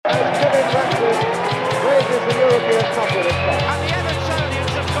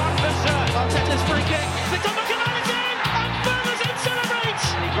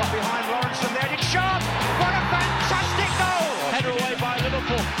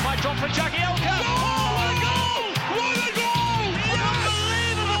Drop for Jagielka. Oh, what a goal! What a goal!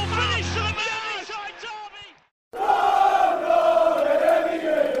 Unbelievable finish to the Merseyside derby.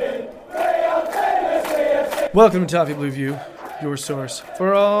 Welcome to Toffee Blue View, your source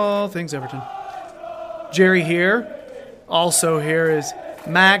for all things Everton. Jerry here. Also here is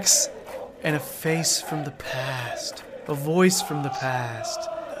Max, and a face from the past, a voice from the past,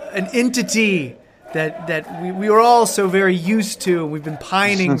 an entity that we were all so very used to and we've been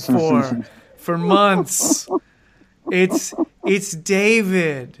pining for months. It's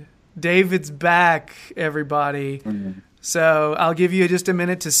David. David's back, everybody. So I'll give you just a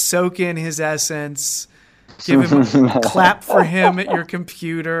minute to soak in his essence. Give him a clap for him at your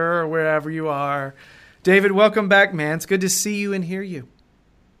computer or wherever you are. David, welcome back, man. It's good to see you and hear you.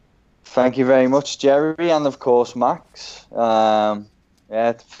 Thank you very much, Jerry, and of course, Max. I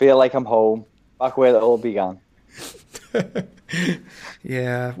feel like I'm home, back where it all began.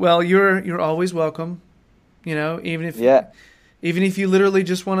 Yeah, well, you're always welcome. You know, even if you literally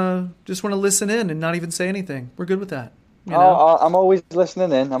just wanna listen in and not even say anything, we're good with that. You know? I'm always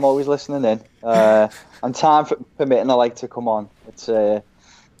listening in. And time permitting, I like to come on. It's a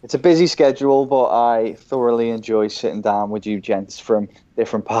busy schedule, but I thoroughly enjoy sitting down with you gents from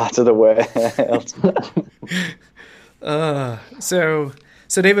different parts of the world.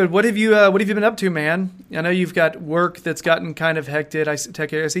 So David, what have you been up to, man? I know you've got work that's gotten kind of hectic. I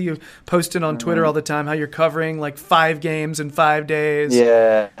see you posting on Twitter all the time how you're covering like 5 games in 5 days.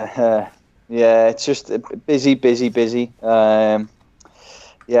 Yeah, it's just busy. Covering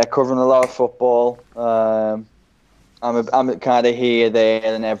a lot of football. I'm kind of here, there,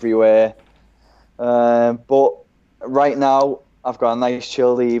 and everywhere. But right now, I've got a nice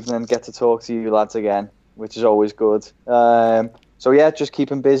chilled evening, get to talk to you lads again, which is always good. So yeah, just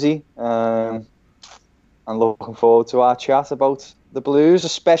keeping busy. And looking forward to our chat about the Blues.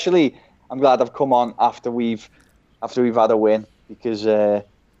 Especially, I'm glad I've come on after we've had a win, because I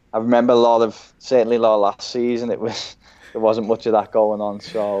remember a lot of last season. There wasn't much of that going on.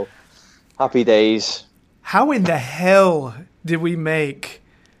 So happy days. How in the hell did we make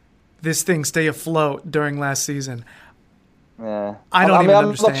this thing stay afloat during last season? Yeah, I'm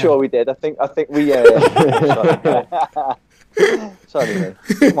not sure we did. I think we. Sorry, mate.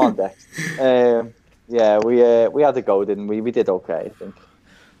 Come on, Dex. We had to go, didn't we? We did okay, I think.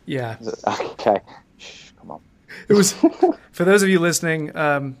 Yeah. Okay. Shh, come on. It was for those of you listening.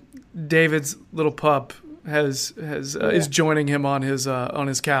 David's little pup is joining him on his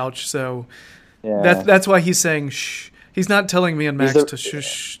couch, so. Yeah. That's why he's saying shh. He's not telling me and Max to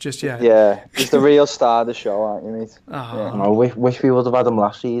shush just yet. Yeah, he's the real star of the show, aren't you, mate? Yeah. I wish we would have had him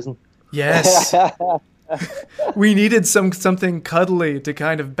last season. Yes. We needed something cuddly to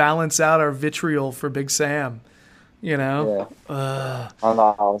kind of balance out our vitriol for Big Sam, you know? Yeah. I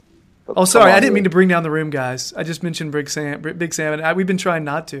know. Oh, sorry, I didn't mean to bring down the room, guys. I just mentioned Big Sam, and we've been trying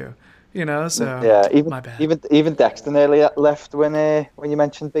not to. You know, so yeah, my bad. Even Dexter nearly left when you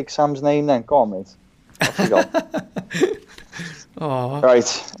mentioned Big Sam's name. Then go on, mate. Off you go. Aww.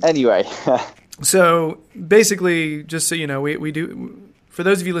 Right. Anyway. So basically, just so you know, we do. For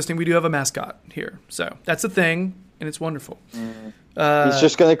those of you listening, we do have a mascot here. So that's a thing, and it's wonderful. He's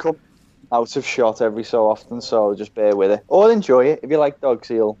just going to come out of shot every so often, so just bear with it. Or enjoy it. If you like dogs,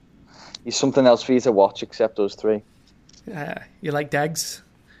 he's something else for you to watch except us three. You like Dags?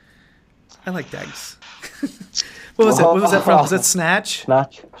 I like Dags. What was that from? Was that Snatch?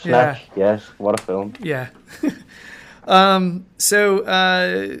 Snatch. Yeah. Yes. What a film. Yeah.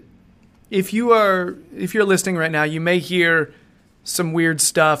 So if you're listening right now, you may hear some weird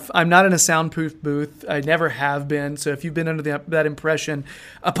stuff. I'm not in a soundproof booth. I never have been. So if you've been under that impression,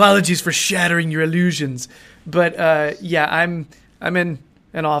 apologies for shattering your illusions. But I'm in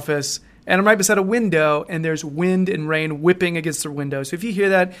an office. And I'm right beside a window, and there's wind and rain whipping against the window. So if you hear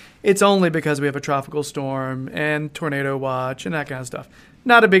that, it's only because we have a tropical storm and tornado watch and that kind of stuff.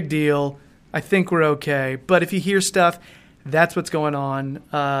 Not a big deal. I think we're okay. But if you hear stuff, that's what's going on.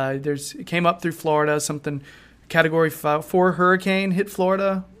 It came up through Florida. Something Category 4 hurricane hit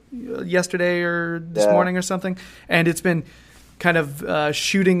Florida yesterday or this morning or something. And it's been kind of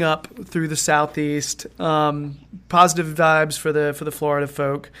shooting up through the southeast. Positive vibes for the Florida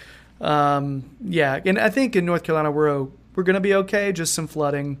folk. And I think in North Carolina we're going to be okay. Just some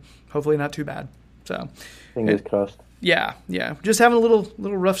flooding, hopefully not too bad. So fingers crossed. Yeah, just having a little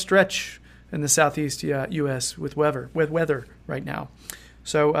rough stretch in the southeast U.S. with weather right now.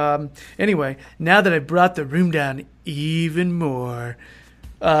 So anyway, now that I brought the room down even more,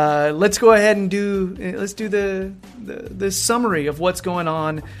 let's go ahead and do the summary of what's going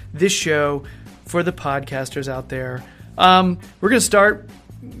on this show for the podcasters out there. We're going to start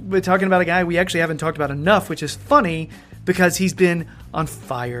we're talking about a guy we actually haven't talked about enough, which is funny because he's been on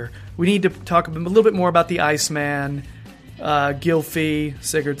fire. We need to talk a little bit more about the Iceman, Gylfi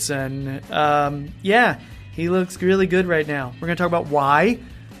Sigurdsson. Yeah, he looks really good right now. We're going to talk about why,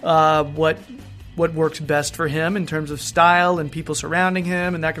 what works best for him in terms of style and people surrounding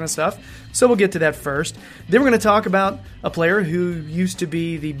him and that kind of stuff. So we'll get to that first. Then we're going to talk about a player who used to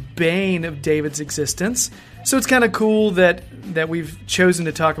be the bane of David's existence. So it's kind of cool that we've chosen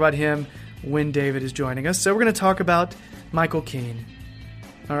to talk about him when David is joining us. So we're going to talk about Michael Keane.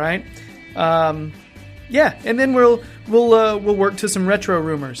 All right. Yeah, and then we'll work to some retro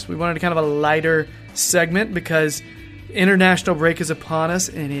rumors. We wanted kind of a lighter segment because international break is upon us,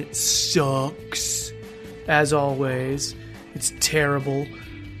 and it sucks, as always. It's terrible.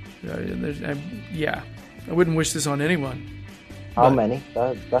 I wouldn't wish this on anyone. How many?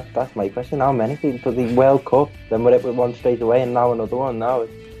 That's my question. How many people? The World Cup, then we're with one straight away, and now another one. Now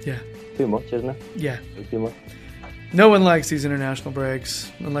it's too much, isn't it? Yeah. It's too much. No one likes these international breaks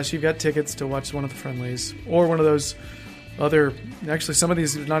unless you've got tickets to watch one of the friendlies or one of those other. Actually, some of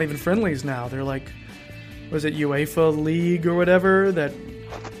these are not even friendlies now. They're like, was it UEFA League or whatever? That.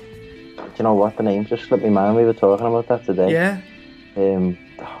 Do you know what? The name just slipped my mind. We were talking about that today. Yeah.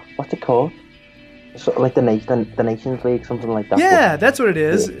 What's it called? So, like the Nations League, something like that. Yeah, that's what it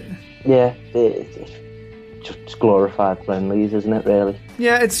is. Yeah, it's just glorified friendlies, isn't it? Really?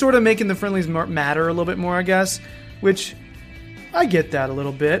 Yeah, it's sort of making the friendlies matter a little bit more, I guess. Which I get that a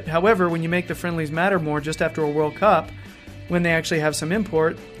little bit. However, when you make the friendlies matter more just after a World Cup, when they actually have some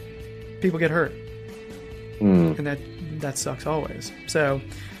import, people get hurt. And that sucks always. So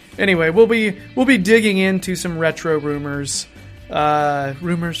anyway, we'll be digging into some retro rumors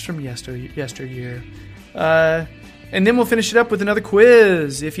from yesteryear. And then we'll finish it up with another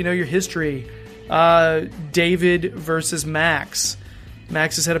quiz, if you know your history. David versus Max.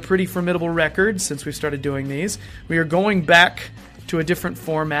 Max has had a pretty formidable record since we started doing these. We are going back to a different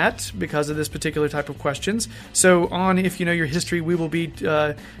format because of this particular type of questions. So on If You Know Your History, we will be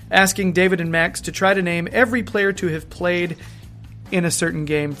asking David and Max to try to name every player to have played in a certain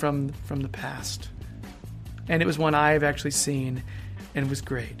game from the past. And it was one I have actually seen and was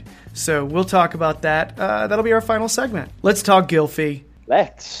great. So we'll talk about that. That'll be our final segment. Let's talk Gylfi.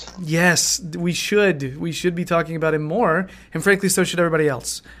 Let's. Yes, we should. We should be talking about him more, and frankly, so should everybody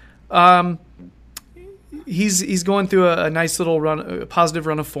else. He's going through a nice little run, a positive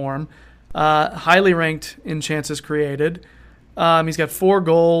run of form. Highly ranked in chances created. He's got 4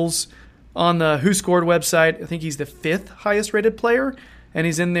 goals on the Who Scored website. I think he's the 5th highest rated player, and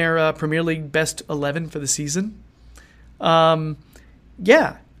he's in their Premier League best 11 for the season. He's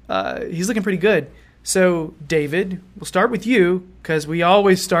looking pretty good. So, David, we'll start with you, because we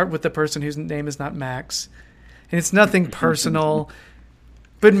always start with the person whose name is not Max. And it's nothing personal,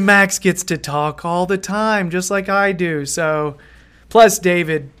 but Max gets to talk all the time, just like I do. So, plus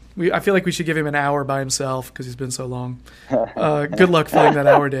David, I feel like we should give him an hour by himself, because he's been so long. Good luck filling that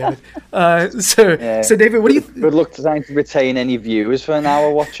hour, David. So, David, what do you... Good luck trying to retain any viewers for an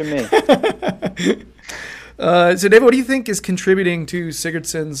hour watching me. So, David, what do you think is contributing to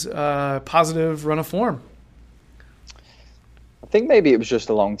Sigurdsson's positive run of form? I think maybe it was just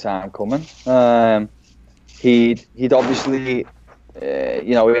a long time coming. He'd obviously,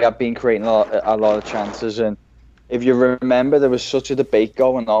 he had been creating a lot of chances, and if you remember, there was such a debate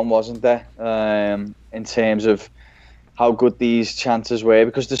going on, wasn't there, in terms of how good these chances were,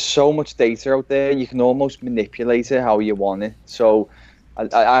 because there's so much data out there, you can almost manipulate it how you want it. So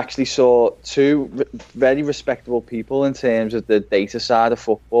I actually saw 2 very respectable people in terms of the data side of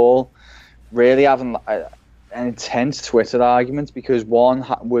football really having an intense Twitter argument, because one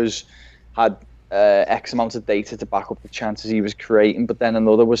had X amount of data to back up the chances he was creating, but then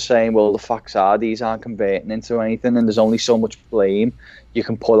another was saying, well, the facts are these aren't converting into anything, and there's only so much blame you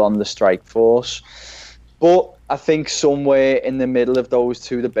can put on the strike force. But I think somewhere in the middle of those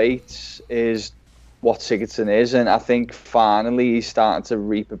 2 debates is what Sigurdsson is, and I think finally he's starting to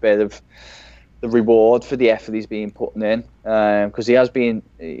reap a bit of the reward for the effort he's been putting in, because he hasn't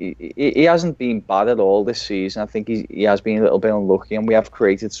been bad at all this season. I think he has been a little bit unlucky, and we have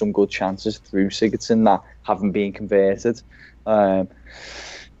created some good chances through Sigurdsson that haven't been converted. But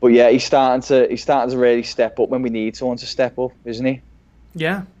yeah, he's starting to really step up when we need someone to step up, isn't he?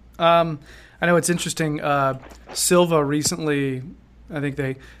 Yeah, I know it's interesting. Silva recently, I think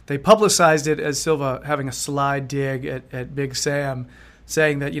they publicized it as Silva having a sly dig at Big Sam,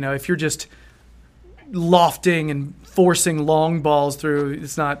 saying that, if you're just lofting and forcing long balls through,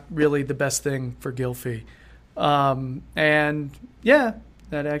 it's not really the best thing for Gylfi. And yeah,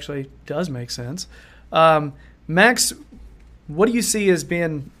 that actually does make sense. Max What do you see as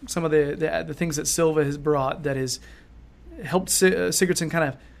being some of the things that Silva has brought that has helped Sigurdsson kind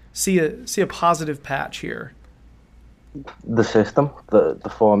of see a positive patch here? The system,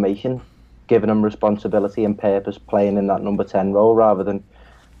 the formation, giving him responsibility and purpose, playing in that number 10 role rather than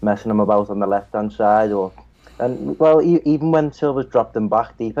messing him about on the left-hand side. Even when Silva's dropped him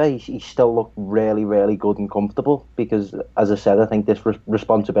back deeper, he still looked really, really good and comfortable because, as I said, I think this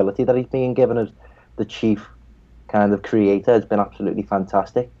responsibility that he's being given as the chief kind of creator has been absolutely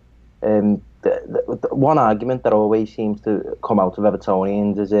fantastic. The one argument that always seems to come out of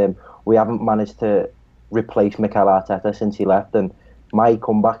Evertonians is we haven't managed to replace Mikel Arteta since he left, and my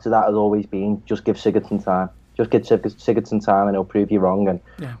comeback to that has always been just give Sigurdsson time. Just give Sigurdsson time and he'll prove you wrong. And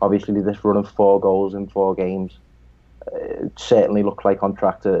obviously this run of 4 goals in 4 games certainly looked like on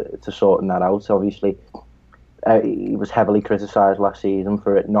track to sorting that out. Obviously he was heavily criticised last season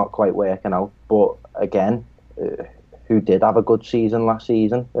for it not quite working out, but again, who did have a good season last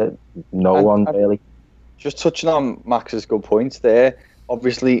season? No one really. Just touching on Max's good points there,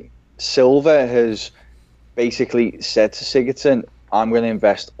 obviously Silva has basically said to Sigurdsson, I'm going to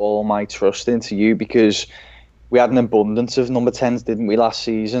invest all my trust into you because we had an abundance of number 10s, didn't we, last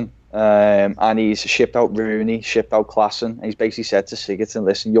season? And he's shipped out Rooney, shipped out Klaassen, and he's basically said to Sigurdsson,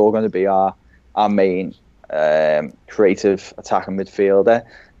 listen, you're going to be our main creative attacking midfielder.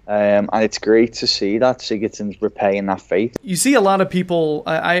 And it's great to see that Sigurdsson's repaying that faith. You see a lot of people,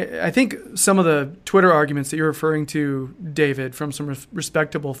 I think some of the Twitter arguments that you're referring to, David, from some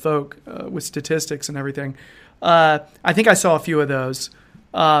respectable folk with statistics and everything, I think I saw a few of those.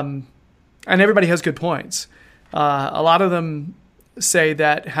 And everybody has good points. A lot of them say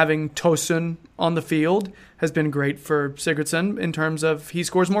that having Tosun on the field has been great for Sigurdsson in terms of he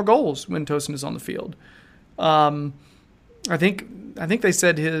scores more goals when Tosun is on the field. I think they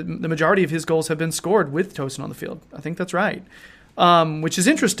said the majority of his goals have been scored with Tosun on the field. I think that's right, which is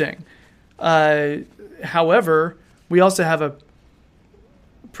interesting. However, we also have a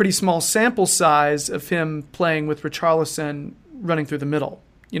pretty small sample size of him playing with Richarlison running through the middle.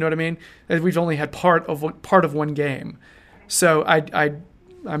 You know what I mean? We've only had part of one game, so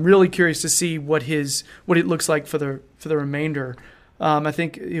I'm really curious to see what it looks like for the remainder. I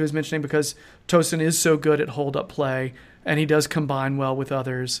think he was mentioning because Tosun is so good at hold-up play, and he does combine well with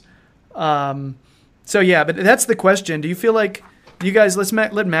others. So yeah, but that's the question. Do you feel like you guys?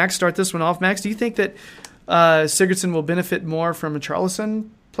 Let Max start this one off. Max, do you think that Sigurdsson will benefit more from Richarlison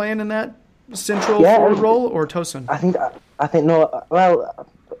playing in that central forward role or Tosun? I think no. Well,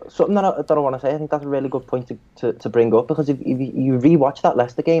 something that I want to say. I think that's a really good point to bring up because if you rewatch that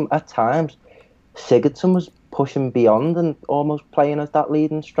Leicester game, at times Sigurdsson was pushing beyond and almost playing as that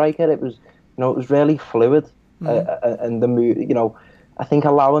leading striker. It was really fluid, and the move. I think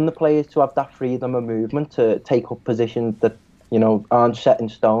allowing the players to have that freedom of movement to take up positions that aren't set in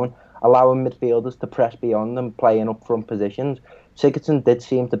stone, allowing midfielders to press beyond them, playing up front positions. Sigurdsson did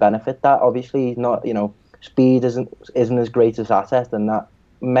seem to benefit that. Obviously, he's not. Speed isn't his greatest asset, and that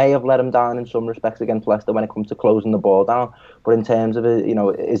may have let him down in some respects against Leicester when it comes to closing the ball down. But in terms of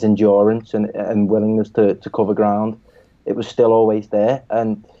his endurance and willingness to cover ground, it was still always there.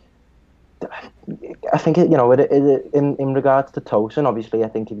 And I think in regards to Tosun, obviously, I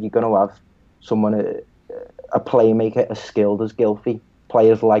think if you're going to have someone a playmaker as skilled as Gylfi,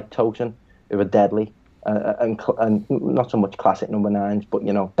 players like Tosun who are deadly and not so much classic number 9s, but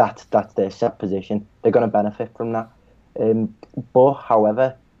that's their set position. They're going to benefit from that. But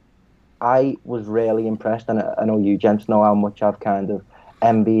however, I was really impressed, and I know you gents know how much I've kind of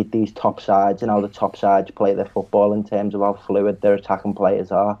envied these top sides and how the top sides play their football in terms of how fluid their attacking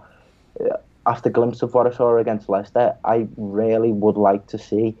players are. After a glimpse of what I saw against Leicester, I really would like to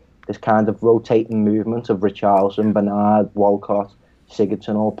see this kind of rotating movement of Richarlison, Bernard, Walcott,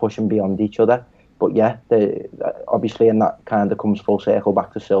 Sigurdsson all pushing beyond each other. But yeah, obviously, and that kind of comes full circle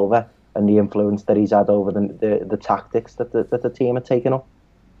back to Silva and the influence that he's had over the tactics that the team are taking up.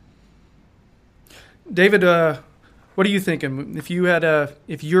 David, what are you thinking? If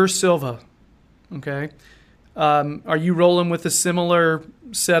you're Silva, okay, are you rolling with a similar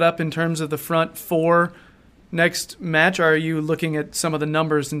setup in terms of the front 4 next match? Or are you looking at some of the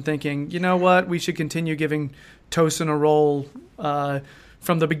numbers and thinking, you know what, we should continue giving Tosun a role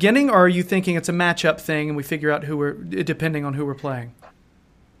from the beginning? Or are you thinking it's a matchup thing and we figure out depending on who we're playing?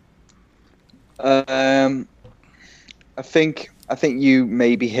 I think you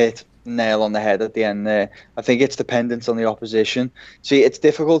maybe hit nail on the head at the end there. I think it's dependent on the opposition. See, it's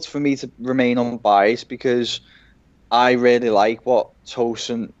difficult for me to remain unbiased because I really like what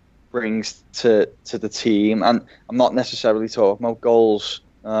Tosun brings to the team, and I'm not necessarily talking about goals.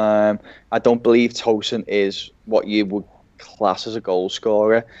 I don't believe Tosun is what you would class as a goal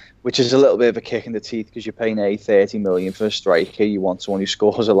scorer, which is a little bit of a kick in the teeth because you're paying 30 million for a striker. You want someone who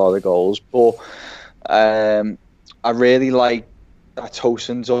scores a lot of goals. But I really like that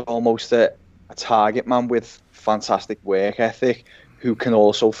Tosin's almost a target man with fantastic work ethic who can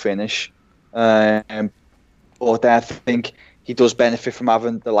also finish. But I think he does benefit from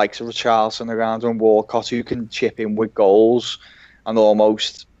having the likes of Richarlison around and Walcott who can chip in with goals and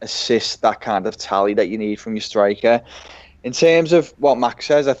almost assist that kind of tally that you need from your striker. In terms of what Max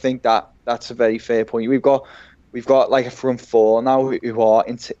says, I think that's a very fair point. We've got like a front four now who are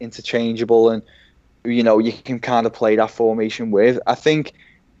interchangeable and you can kind of play that formation with. I think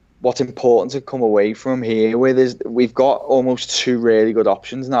what's important to come away from here with is we've got almost two really good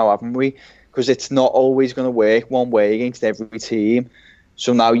options now, haven't we? Because it's not always going to work one way against every team.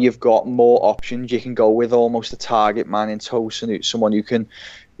 So now you've got more options. You can go with almost a target man in Tosin, someone who can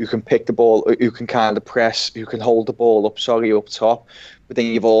pick the ball, who can kind of press, who can hold the ball up top. But then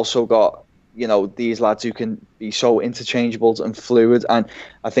you've also got these lads who can be so interchangeable and fluid, and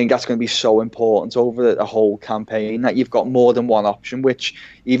I think that's going to be so important over the whole campaign that you've got more than one option, which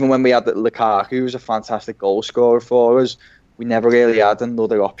even when we had Lukaku, who was a fantastic goal scorer for us, we never really had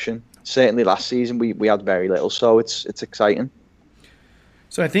another option. Certainly last season we had very little, so it's exciting.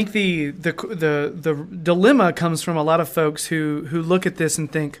 So I think the dilemma comes from a lot of folks who look at this and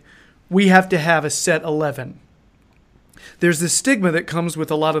think we have to have a set 11. There's this stigma that comes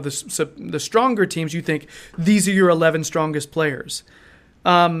with a lot of the stronger teams. You think these are your 11 strongest players.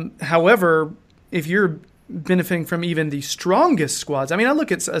 However, if you're benefiting from even the strongest squads, I mean, I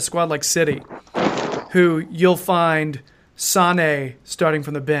look at a squad like City, who you'll find Sané starting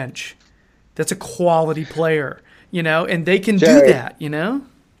from the bench. That's a quality player, and they can do that,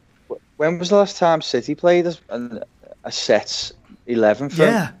 When was the last time City played a set 11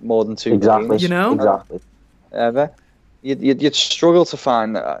 for more than 2 games? Exactly. Ever? You'd struggle to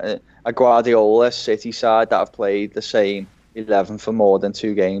find a Guardiola City side that have played the same 11 for more than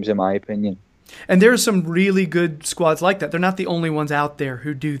 2 games, in my opinion. And there are some really good squads like that. They're not the only ones out there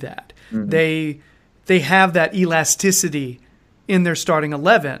who do that. Mm-hmm. They have that elasticity in their starting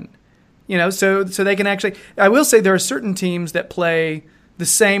 11, so they can actually. I will say there are certain teams that play the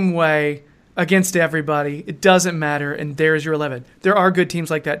same way against everybody. It doesn't matter, and there's your 11. There are good teams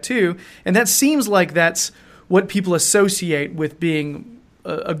like that too, and that seems like that's what people associate with being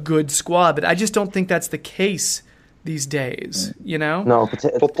a good squad, but I just don't think that's the case these days, No,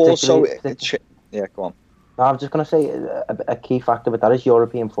 football. So, yeah, go on. No, I'm just going to say a key factor with that is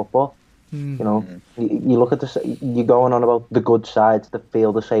European football. You look at you're going on about the good sides that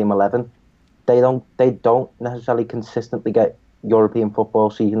feel the same 11. They don't necessarily consistently get European football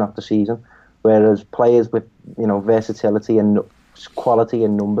season after season, whereas players with versatility and quality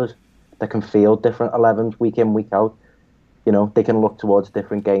in numbers that can field different 11s week in, week out. They can look towards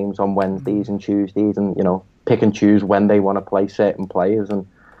different games on Wednesdays and Tuesdays and, pick and choose when they want to play certain players. And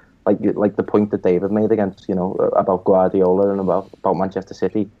like the point that David made against, about Guardiola and about Manchester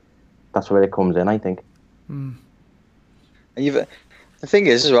City, that's where it comes in, I think. And the thing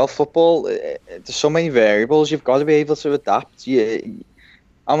is as well, football, there's so many variables. You've got to be able to adapt.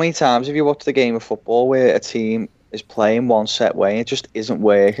 How many times have you watched a game of football where a team is playing one set way and it just isn't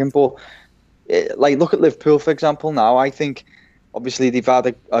working? But look at Liverpool, for example. Now I think obviously they've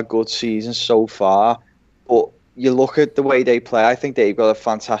had a good season so far, but you look at the way they play, I think they've got a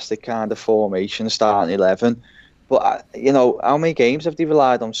fantastic kind of formation, starting 11. But how many games have they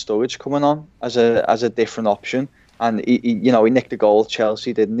relied on Sturridge coming on as a different option? And he nicked a goal at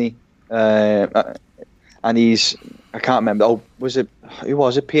Chelsea, didn't he? And I can't remember. Who was it?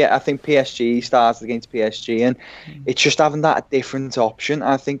 I think PSG started against PSG, and it's just having that different option.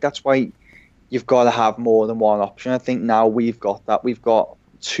 I think that's why you've got to have more than one option. I think now we've got that. We've got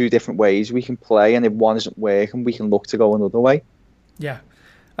 2 different ways we can play, and if one isn't working, we can look to go another way. Yeah,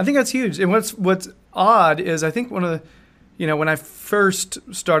 I think that's huge. And what's odd is I think one of the, when I first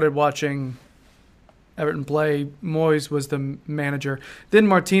started watching Everton play, Moyes was the manager. Then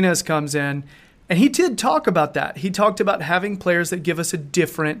Martinez comes in, and he did talk about that. He talked about having players that give us a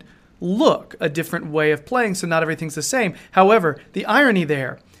different look, a different way of playing, so not everything's the same. However, the irony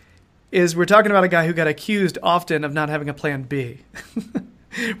there is we're talking about a guy who got accused often of not having a plan B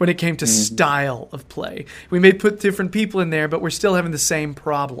when it came to style of play. We may put different people in there, but we're still having the same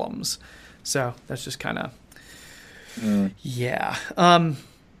problems. So that's just kind of, yeah.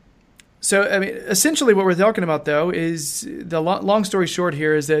 So, I mean, essentially what we're talking about, though, is the long story short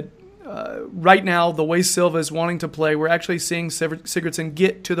here is that right now, the way Silva is wanting to play, we're actually seeing Sigurdsson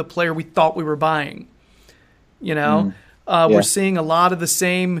get to the player we thought we were buying. We're seeing a lot of the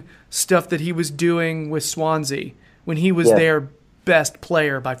same stuff that he was doing with Swansea, when he was Yeah. their best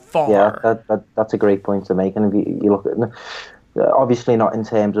player by far. Yeah, that's a great point to make. And if you look at obviously not in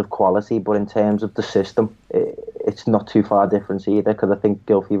terms of quality, but in terms of the system, it's not too far difference either. Because I think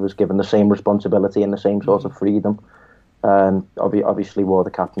Gylfi was given the same responsibility and the same sort of freedom. Obviously wore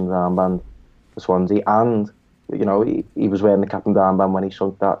the captain's armband for Swansea, and he was wearing the captain's armband when he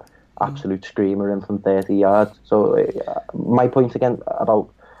sunk that absolute screamer in from 30 yards. So my point again about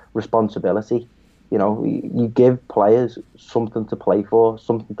responsibility. You give players something to play for,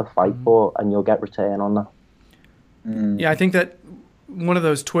 something to fight for, and you'll get return on that. Yeah, I think that one of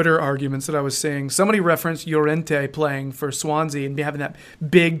those Twitter arguments that I was seeing, somebody referenced Llorente playing for Swansea and having that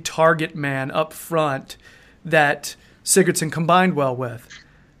big target man up front that Sigurdsson combined well with.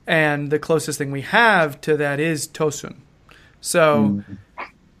 And the closest thing we have to that is Tosun. So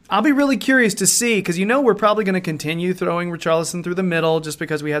I'll be really curious to see, because we're probably going to continue throwing Richarlison through the middle just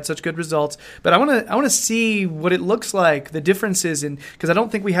because we had such good results. But I want to see what it looks like, the differences because I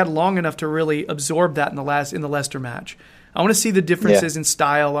don't think we had long enough to really absorb that in the Leicester match. I want to see the differences in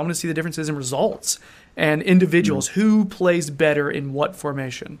style. I want to see the differences in results and individuals. Who plays better in what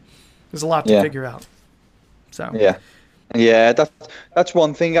formation? There's a lot to figure out. So Yeah, that's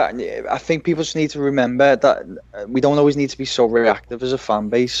one thing. I think people just need to remember that we don't always need to be so reactive as a fan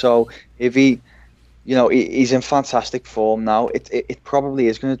base. So if he's in fantastic form now, it probably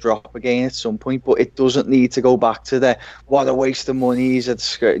is going to drop again at some point. But it doesn't need to go back to what a waste of money is.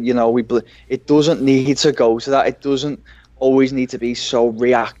 It doesn't need to go to that. It doesn't always need to be so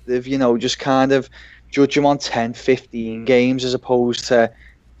reactive. Just kind of judge him on 10, 15 games as opposed to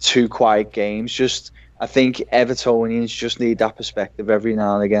 2 quiet games. I think Evertonians just need that perspective every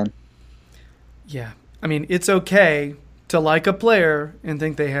now and again. Yeah. I mean, it's okay to like a player and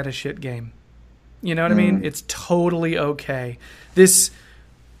think they had a shit game. You know what I mean? It's totally okay. This,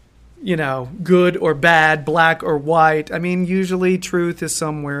 good or bad, black or white, I mean, usually truth is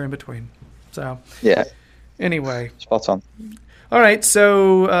somewhere in between. So, yeah. Anyway. Spot on. All right.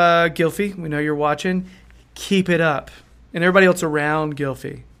 So, Gylfi, we know you're watching. Keep it up. And everybody else around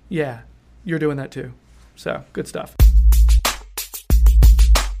Gylfi. Yeah, you're doing that too. So, good stuff.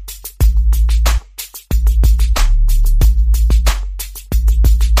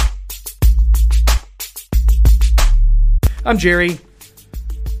 I'm Jerry.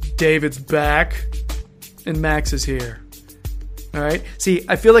 David's back. And Max is here. All right? See,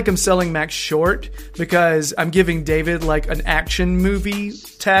 I feel like I'm selling Max short because I'm giving David like an action movie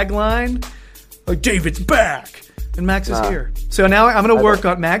tagline. Like, David's back. And Max is here. So now I'm going to work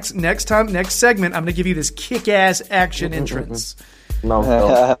on Max. Next segment, I'm going to give you this kick-ass action entrance.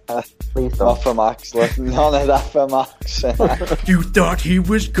 No, please don't. Not for Max. None of that for Max. You thought he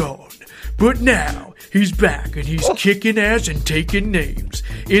was gone, but now he's back and he's kicking ass and taking names.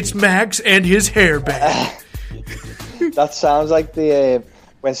 It's Max and his hairband. That sounds like the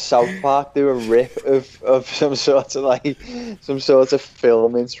when South Park do a rip of some sort of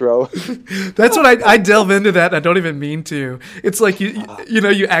film intro. That's what I delve into that. And I don't even mean to. It's like you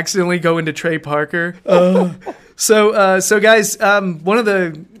accidentally go into Trey Parker. So guys, one of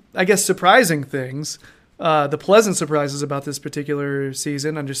the surprising things, the pleasant surprises about this particular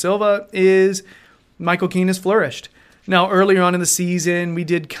season under Silva is Michael Keane has flourished. Now earlier on in the season, we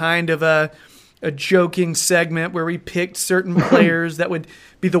did kind of a joking segment where we picked certain players that would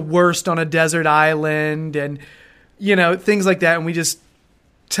be the worst on a desert island and, things like that. And we just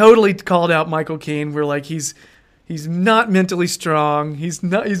totally called out Michael Keane. We're like, he's not mentally strong. He's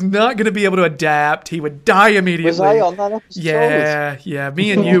not going to be able to adapt. He would die immediately. Was I on that episode? Yeah. Me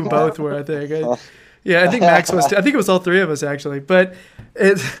and you both were, I think. I think Max was. I think it was all three of us, actually.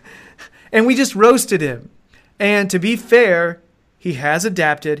 And we just roasted him. And to be fair, he has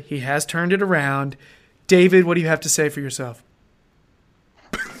adapted. He has turned it around. David, what do you have to say for yourself?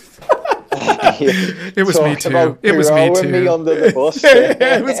 It was me too. It was me too. Me under the bus.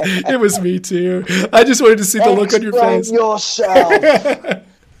 It was me too. I just wanted to see the look on your face. Yourself.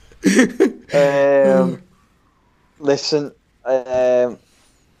 Listen,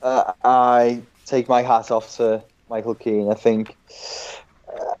 I take my hat off to Michael Keane. I think.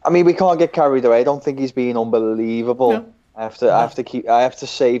 We can't get carried away. I don't think he's been unbelievable. No. I have to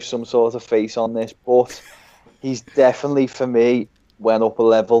save some sort of face on this, but he's definitely, for me, went up a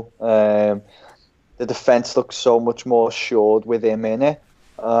level. The defence looks so much more assured with him in it,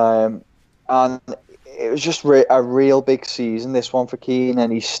 and it was just a real big season, this one for Keane,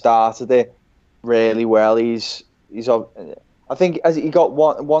 and he started it really well. I think has he got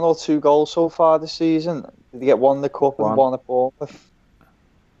one or two goals so far this season? Did he get one in the cup and one at Bournemouth?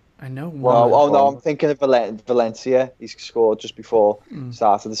 I know. No, I'm thinking of Valencia. He scored just before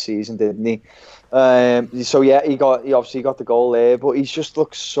start of the season, didn't he? So yeah, he obviously got the goal there, but he's just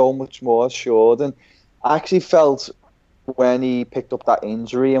looked so much more assured. And I actually felt when he picked up that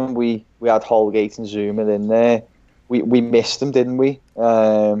injury and we had Holgate and Zuma in there, we missed him, didn't we?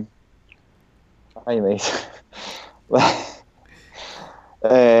 Anyway,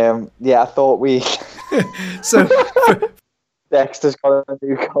 yeah, I thought we. So. Dexter's got a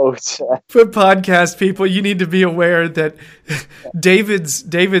new coach. For podcast people, you need to be aware that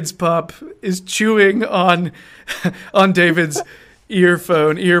David's pup is chewing on David's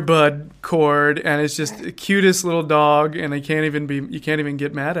earbud cord, and it's just the cutest little dog, and you can't even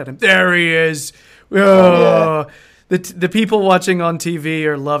get mad at him. There he is. Oh, yeah. The people watching on TV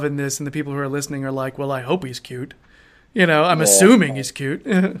are loving this, and the people who are listening are like, well, I hope he's cute. I'm assuming he's cute.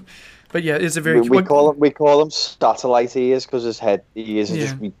 But yeah, it's a very. We call him satellite ears because his head ears are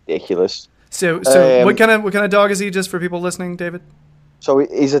just ridiculous. So what kind of dog is he? Just for people listening, David. So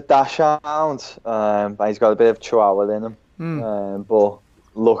he's a dachshund. He's got a bit of Chihuahua in him, but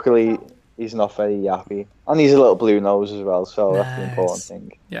luckily he's not very yappy, and he's a little blue nose as well. So that's the important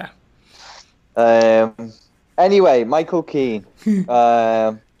thing. Yeah. Anyway, Michael Keane.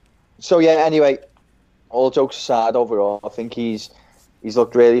 So yeah. Anyway, all jokes aside, overall, I think he's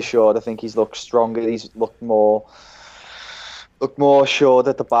looked really assured. I think he's looked stronger. He's looked more assured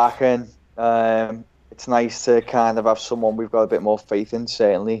at the back end. It's nice to kind of have someone we've got a bit more faith in,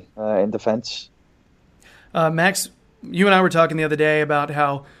 certainly, in defence. Max, you and I were talking the other day about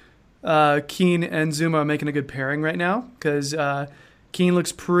how Keane and Zuma are making a good pairing right now, because Keane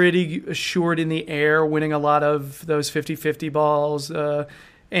looks pretty assured in the air, winning a lot of those 50-50 balls,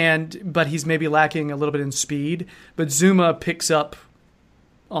 but he's maybe lacking a little bit in speed. But Zuma picks up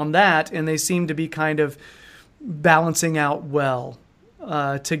on that, and they seem to be kind of balancing out well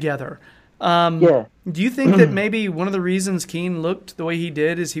together. Do you think that maybe one of the reasons Keane looked the way he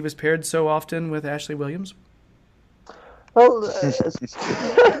did is he was paired so often with Ashley Williams? Well,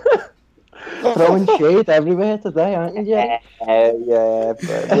 throwing shade everywhere today, aren't you, Jerry? Yeah,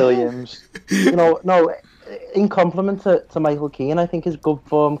 Williams. No, in compliment to Michael Keane, I think his good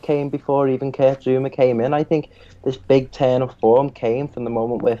form came before even Kurt Zuma came in. I think this big turn of form came from the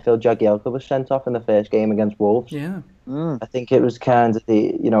moment where Phil Jagielka was sent off in the first game against Wolves. Yeah. I think it was kind of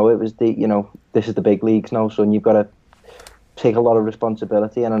this is the big leagues now, son. You've got to take a lot of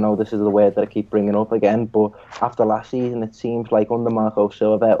responsibility, and I know this is the word that I keep bringing up again, but after last season, it seems like under Marco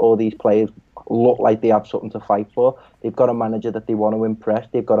Silva, all these players look like they have something to fight for. They've got a manager that they want to impress.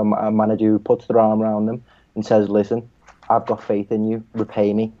 They've got a manager who puts their arm around them and says, listen, I've got faith in you,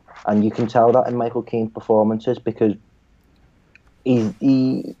 repay me. And you can tell that in Michael Keane's performances, because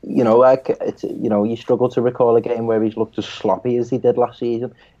you struggle to recall a game where he's looked as sloppy as he did last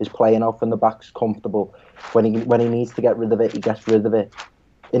season. His playing out from the back's comfortable. When he needs to get rid of it, he gets rid of it.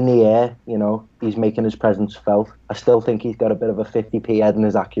 In the air, he's making his presence felt. I still think he's got a bit of a 50p head, and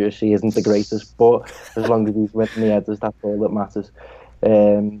his accuracy isn't the greatest, but as long as he's winning the headers, that's all that matters.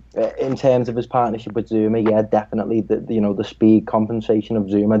 In terms of his partnership with Zuma, yeah, definitely the speed compensation of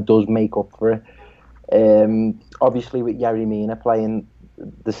Zuma does make up for it. Obviously, with Yerry Mina playing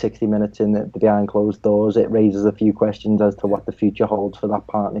the 60 minutes in the behind closed doors, it raises a few questions as to what the future holds for that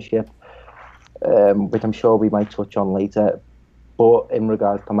partnership, which I'm sure we might touch on later. But in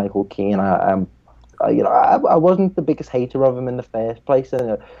regards to Michael Keane, I wasn't the biggest hater of him in the first place.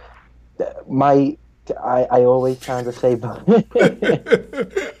 I always kind of say,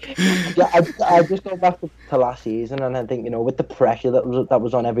 I just go back to last season, and I think with the pressure that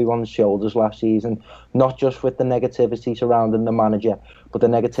was on everyone's shoulders last season, not just with the negativity surrounding the manager, but the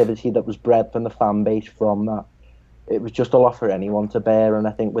negativity that was bred from the fan base from that. It was just a lot for anyone to bear, and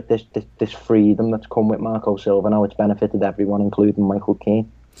I think with this freedom that's come with Marco Silva now, it's benefited everyone, including Michael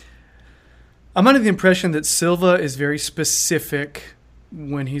Keane. I'm under the impression that Silva is very specific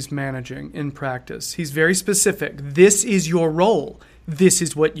when he's managing in practice. He's very specific. This is your role. This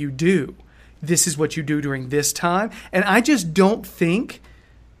is what you do. This is what you do during this time. And I just don't think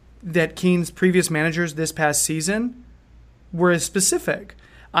that Keane's previous managers this past season were as specific.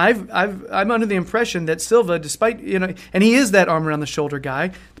 I'm under the impression that Silva, despite, and he is that arm around the shoulder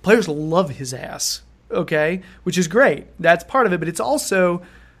guy, the players love his ass, okay? Which is great. That's part of it. But it's also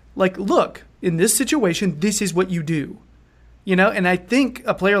like, look, in this situation, this is what you do. And I think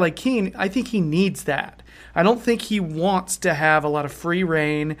a player like Keane, I think he needs that. I don't think he wants to have a lot of free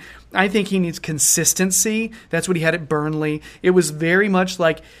reign. I think he needs consistency. That's what he had at Burnley. It was very much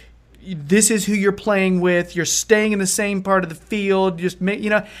like, this is who you're playing with. You're staying in the same part of the field.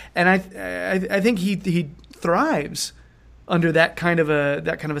 And I think he thrives under that kind of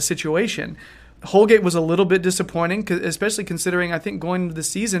a situation. Holgate was a little bit disappointing, especially considering I think going into the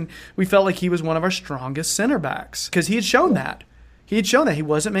season we felt like he was one of our strongest center backs because he had shown that. He had shown that he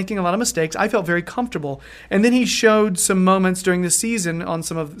wasn't making a lot of mistakes. I felt very comfortable. And then he showed some moments during the season on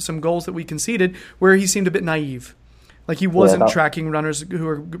some goals that we conceded where he seemed a bit naive. Like he wasn't tracking runners who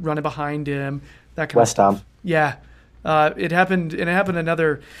were running behind him, that kind of stuff. West Ham. Yeah. It happened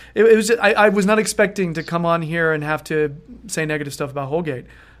another. It was. I was not expecting to come on here and have to say negative stuff about Holgate.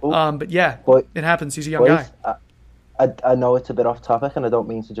 But yeah, it happens. He's a young guy. I know it's a bit off topic and I don't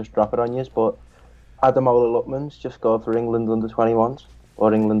mean to just drop it on you, but Ademola Lookman's just scored for England under 21s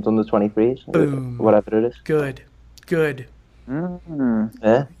or England under 23s. Boom. Whatever it is. Good. Mm-hmm.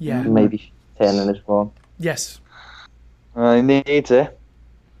 Yeah. Maybe turning his form. Yes. He needs it.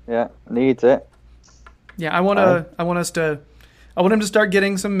 Yeah, needs it. Yeah, I want him to start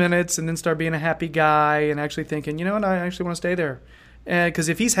getting some minutes and then start being a happy guy and actually thinking, you know what, I actually want to stay there. Because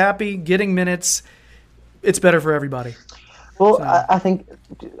if he's happy getting minutes, it's better for everybody. Well, so. I think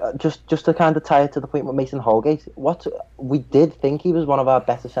just to kind of tie it to the point with Mason Holgate, we did think he was one of our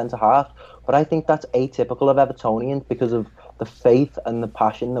better centre halves, but I think that's atypical of Evertonians because of the faith and the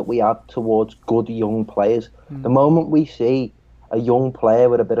passion that we have towards good young players. The moment we see a young player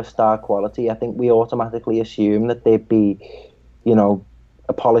with a bit of star quality, I think we automatically assume that they'd be,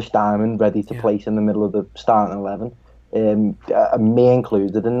 a polished diamond ready to place in the middle of the starting 11. Me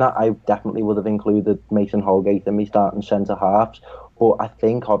included in that. I definitely would have included Mason Holgate in me starting centre halves, but I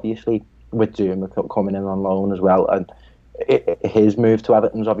think obviously with Zuma coming in on loan as well, and his move to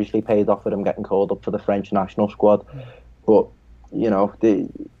Everton's obviously paid off with him getting called up for the French national squad. But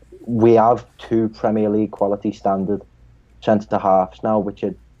we have two Premier League quality standard centre halves now, which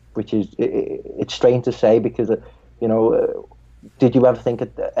is it's strange to say because did you ever think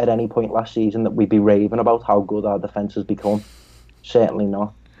at any point last season that we'd be raving about how good our defence has become? Certainly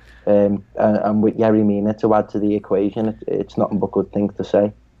not. And with Yerry Mina to add to the equation, it's nothing but good things to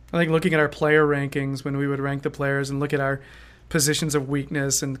say. I think looking at our player rankings when we would rank the players and look at our positions of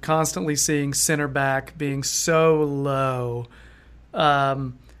weakness and constantly seeing center back being so low.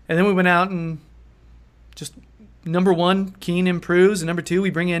 And then we went out and just number one, Keane improves, and number two, we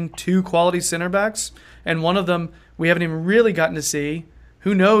bring in two quality center backs, and one of them we haven't even really gotten to see.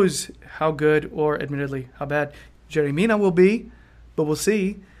 Who knows how good or admittedly how bad Yerry Mina will be, but we'll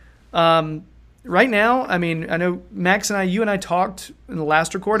see. Right now, I mean, I know Max and you and I talked in the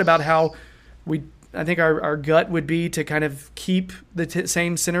last record about how I think our gut would be to kind of keep the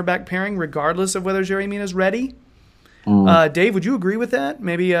same center back pairing regardless of whether Yerry Mina is ready. Dave, would you agree with that?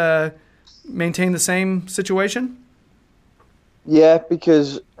 Maybe maintain the same situation? Yeah,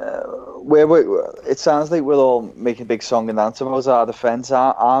 because it sounds like we're all making a big song and dance about our defence.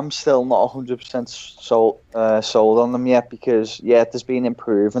 I'm still not 100% sold on them yet because, there's been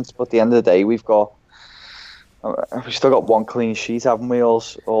improvements, but at the end of the day, we've still got one clean sheet, haven't we,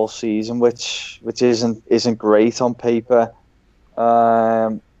 all season, which isn't great on paper.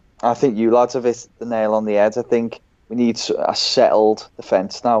 I think you lads have hit the nail on the head. I think we need a settled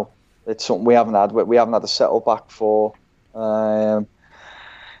defence now. It's something we haven't had. We haven't had a settled back four. And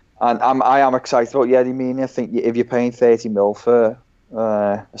I am excited about Yerry Mina. I think if you're paying 30 mil for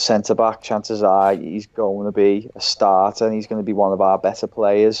a centre back, chances are he's going to be a starter and he's going to be one of our better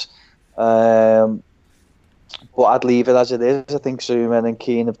players. But I'd leave it as it is. I think Zuma and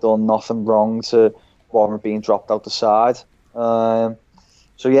Keane have done nothing wrong to warrant being dropped out the side. So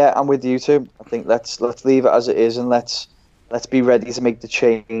I'm with you too. I think let's leave it as it is and let's be ready to make the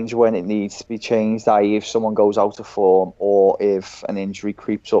change when it needs to be changed, i.e. if someone goes out of form or if an injury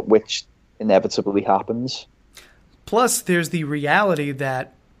creeps up, which inevitably happens. Plus, there's the reality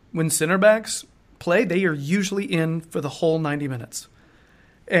that when center backs play, they are usually in for the whole 90 minutes.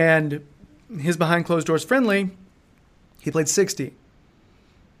 And his behind closed doors friendly, he played 60.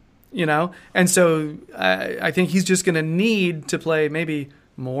 And so I think he's just going to need to play maybe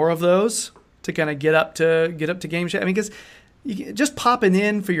more of those to kind of get up to game shape. I mean, because just popping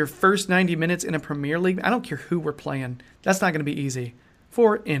in for your first 90 minutes in a Premier League, I don't care who we're playing. That's not going to be easy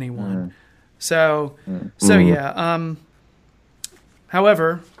for anyone. So yeah.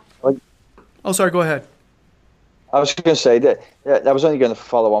 However, sorry, go ahead. I was going to say that was only going to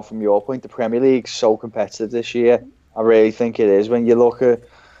follow on from your point. The Premier League's so competitive this year. I really think it is. When you look at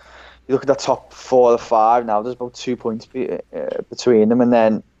the top 4 or 5 now, there's about 2 points between them, and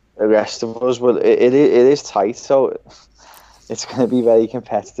then the rest of us, well, it is tight, so it's going to be very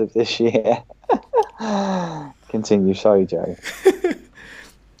competitive this year. Continue, sorry, Jerry.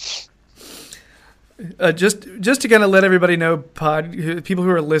 Just to kind of let everybody know, people who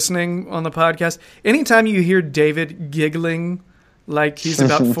are listening on the podcast, anytime you hear David giggling like he's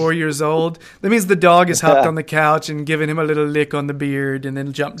about 4 years old, that means the dog has hopped on the couch and given him a little lick on the beard and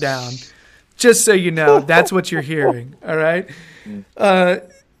then jumped down. Just so you know, that's what you're hearing. All right. I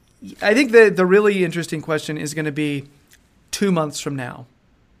think the really interesting question is going to be 2 months from now.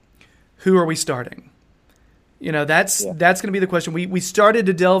 Who are we starting? You know, that's going to be the question. We started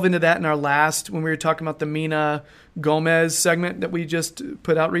to delve into that in our last, when we were talking about the Mina Gomez segment that we just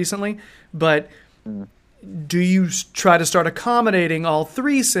put out recently. But do you try to start accommodating all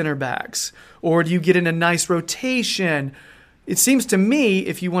three center backs? Or do you get in a nice rotation? It seems to me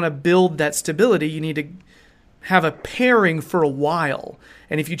if you want to build that stability, you need to have a pairing for a while.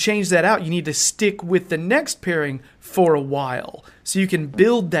 And if you change that out, you need to stick with the next pairing for a while. So you can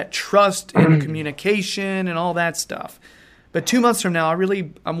build that trust and communication and all that stuff. But 2 months from now,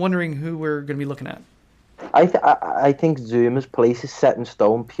 I'm wondering who we're going to be looking at. I think Zuma's place is set in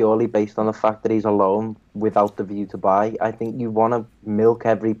stone purely based on the fact that he's alone without the view to buy. I think you want to milk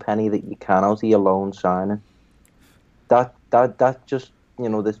every penny that you can out of your loan signing. That's just, you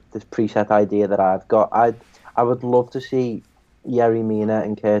know, this preset idea that I've got. I would love to see Yerry Mina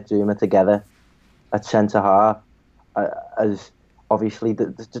and Kurt Zouma together at centre half, as obviously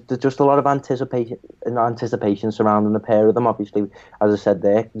there's just a lot of anticipation surrounding the pair of them. Obviously, as I said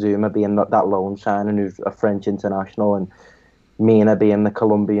there, Zouma being that loan signing who's a French international, and Mina being the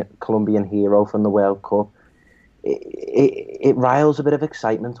Colombian hero from the World Cup. It riles a bit of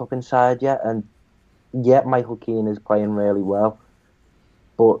excitement up inside you, and yet Michael Keane is playing really well,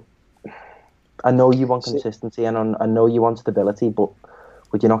 but I know you want consistency and I know you want stability, but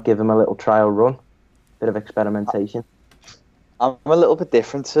would you not give him a little trial run? Bit of experimentation. I'm a little bit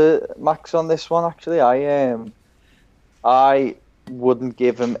different to Max on this one, actually. I wouldn't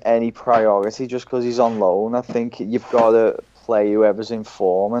give him any priority just because he's on loan. I think you've got to play whoever's in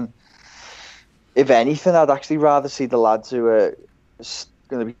form. And if anything, I'd actually rather see the lads who are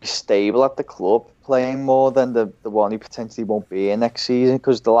going to be stable at the club playing more than the one who potentially won't be here next season,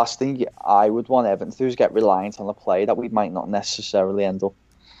 because the last thing I would want Everton to do is get reliant on a player that we might not necessarily end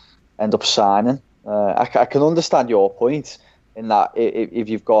up signing. I can understand your point in that if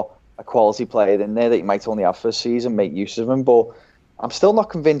you've got a quality player in there that you might only have for a season, make use of him, but I'm still not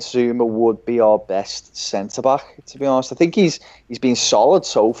convinced Zouma would be our best centre-back, to be honest. I think he's been solid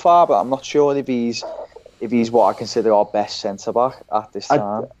so far, but I'm not sure if he's what I consider our best centre-back at this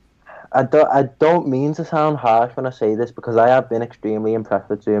time. I don't mean to sound harsh when I say this, because I have been extremely impressed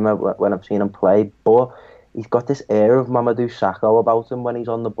with Zouma when I've seen him play, but he's got this air of Mamadou Sakho about him when he's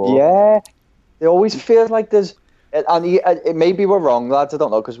on the ball. Yeah, it always feels like there's, and maybe we're wrong, lads, I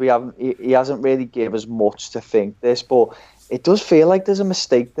don't know, because he hasn't really given us much to think this, but it does feel like there's a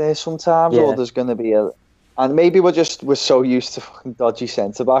mistake there sometimes, or there's going to be and maybe we're so used to fucking dodgy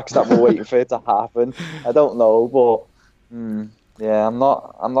centre-backs that we're waiting for it to happen. I don't know, but yeah, I'm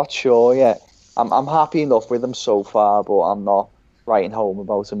not sure yet. I'm happy enough with him so far, but I'm not writing home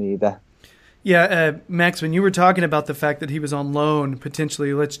about him either. Yeah, Max, when you were talking about the fact that he was on loan,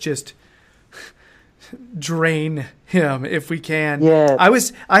 potentially, let's just drain him if we can. Yeah.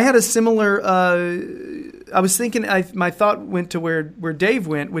 I had a similar. I was thinking. My thought went to where Dave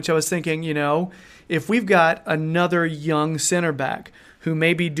went, which I was thinking. You know, if we've got another young center back who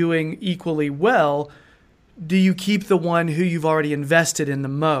may be doing equally well, do you keep the one who you've already invested in the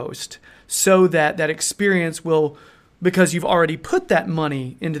most, so that experience will, because you've already put that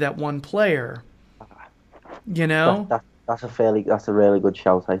money into that one player, you know? That's a really good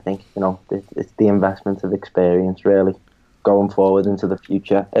shout, I think. You know, it's the investment of experience, really, going forward into the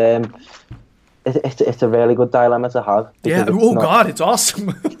future. It's a really good dilemma to have. Yeah. Oh God, it's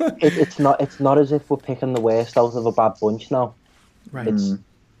awesome. It's not as if we're picking the worst out of a bad bunch now. Right.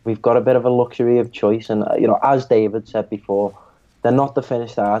 We've got a bit of a luxury of choice, and you know, as David said before, they're not the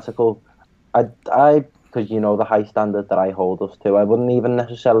finished article. I because you know the high standard that I hold us to, I wouldn't even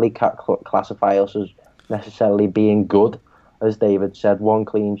necessarily classify us as necessarily being good, as David said, one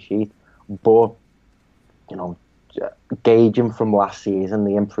clean sheet. But you know, gauging from last season,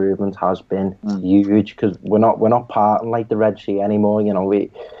 the improvement has been huge, because we're not parting like the Red Sea anymore. You know,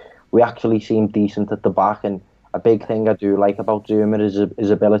 we actually seem decent at the back, and a big thing I do like about Zouma is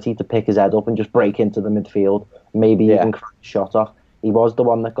his ability to pick his head up and just break into the midfield, maybe even crack a shot off. He was the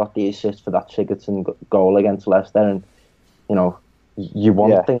one that got the assist for that Sigurdsson goal against Leicester, and you know, you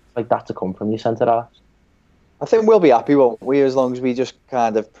want things like that to come from your centre halves. I think we'll be happy, won't we, as long as we just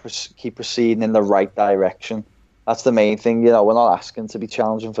kind of keep proceeding in the right direction. That's the main thing. You know, we're not asking to be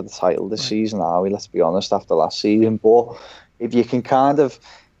challenging for the title this season, are we? Let's be honest, after last season. But if you can kind of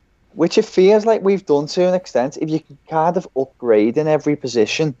which it feels like we've done to an extent. If you can kind of upgrade in every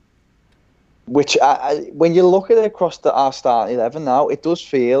position, which when you look at it across our starting 11 now, it does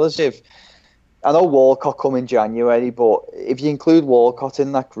feel as if, I know Walcott come in January, but if you include Walcott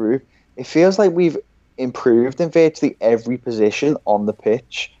in that group, it feels like we've improved in virtually every position on the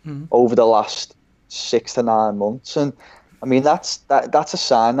pitch over the last 6 to 9 months. And I mean, that's a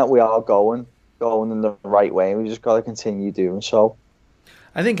sign that we are going in the right way. We just got to continue doing so.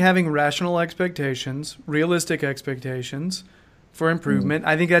 I think having rational expectations, realistic expectations for improvement,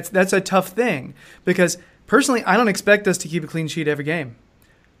 I think that's a tough thing, because personally, I don't expect us to keep a clean sheet every game.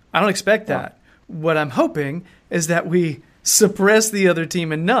 I don't expect that. What I'm hoping is that we suppress the other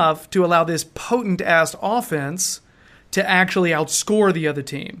team enough to allow this potent-ass offense to actually outscore the other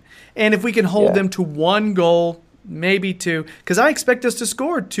team. And if we can hold them to 1 goal, maybe 2, because I expect us to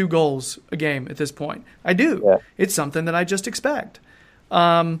score 2 goals a game at this point. I do. Yeah. It's something that I just expect.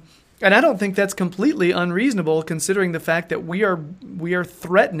 And I don't think that's completely unreasonable, considering the fact that we are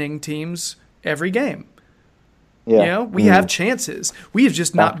threatening teams every game. Yeah. You know, we have chances. We have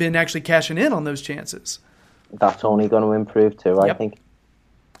just not been actually cashing in on those chances. That's only going to improve too, I think.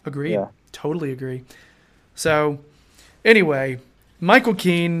 Agreed. Yeah. Totally agree. So, anyway, Michael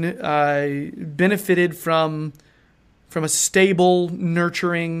Keane benefited from a stable,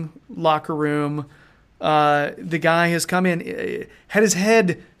 nurturing locker room. The guy has come in, had his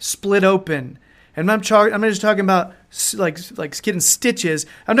head split open, and I'm just talking about like getting stitches.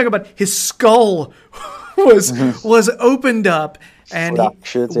 I'm talking about his skull was opened up, and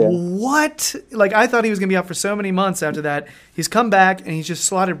what? Like, I thought he was going to be out for so many months after that. He's come back and he's just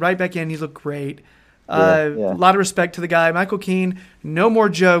slotted right back in. He looked great. A lot of respect to the guy, Michael Keane. No more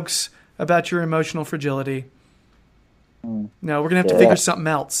jokes about your emotional fragility. No, we're gonna have to figure something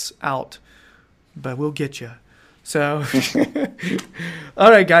else out. But we'll get you. So, all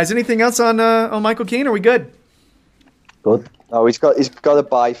right, guys. Anything else on Michael Keane? Are we good? Good. Oh, he's got to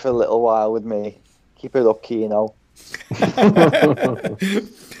bye for a little while with me. Keep it up, Keano.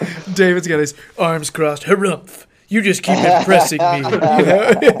 David's got his arms crossed. Harumph. You just keep impressing me.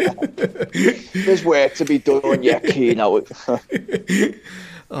 There's work to be done, yeah, Keano.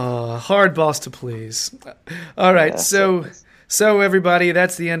 Hard boss to please. All right, So everybody,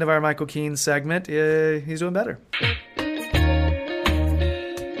 that's the end of our Michael Keane segment. He's doing better.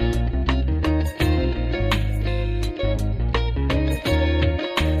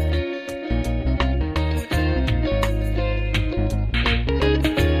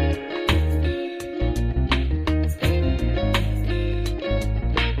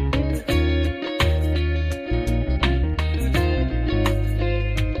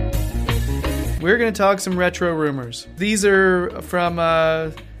 We're going to talk some retro rumors. These are from,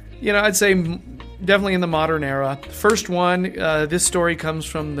 I'd say definitely in the modern era. First one, this story comes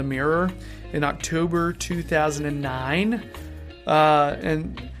from The Mirror in October 2009.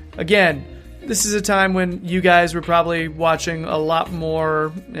 And again, this is a time when you guys were probably watching a lot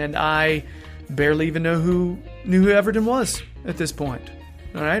more, and I barely even knew who Everton was at this point.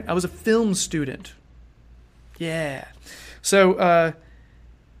 All right? I was a film student. Yeah. So,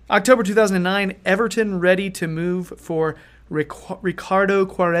 October 2009, Everton ready to move for Ricardo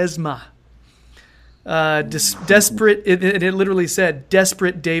Quaresma. Desperate, it literally said,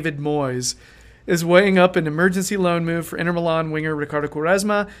 desperate David Moyes is weighing up an emergency loan move for Inter Milan winger Ricardo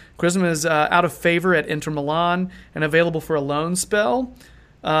Quaresma. Quaresma is out of favor at Inter Milan and available for a loan spell,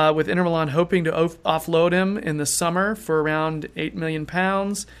 with Inter Milan hoping to offload him in the summer for around £8 million.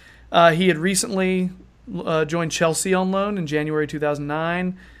 He had recently joined Chelsea on loan in January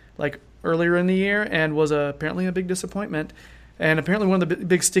 2009. Like earlier in the year, and was apparently a big disappointment. And apparently one of the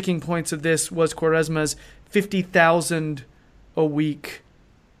big sticking points of this was Quaresma's $50,000 a week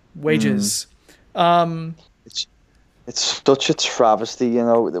wages. It's such a travesty,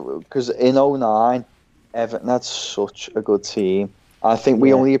 because in 2009, Everton had such a good team. I think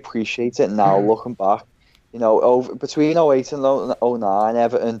we only appreciate it now looking back. Between 2008 and 2009,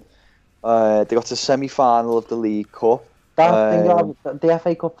 Everton, they got to the semi-final of the League Cup. The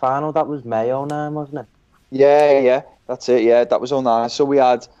FA Cup final, that was May 2009, wasn't it? Yeah, that's it. Yeah, that was 2009. So we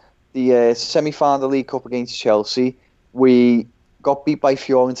had the semi-final League Cup against Chelsea. We got beat by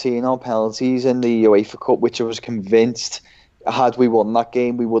Fiorentina on penalties in the UEFA Cup, which I was convinced, had we won that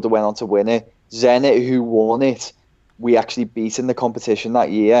game, we would have went on to win it. Zenit, who won it, we actually beat in the competition that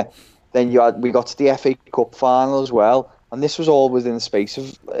year. Then we got to the FA Cup final as well, and this was all within the space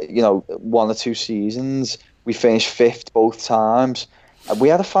of 1 or 2 seasons. We finished 5th both times. We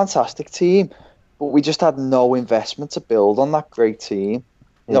had a fantastic team, but we just had no investment to build on that great team.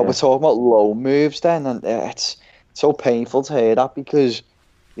 We're talking about loan moves then, and it's so painful to hear that, because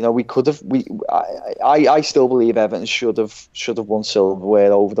we could have. I still believe Everton should have won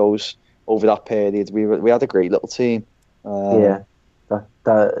silverware over that period. We had a great little team. Yeah,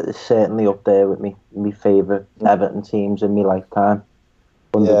 that is certainly up there with me. My favourite Everton teams in my lifetime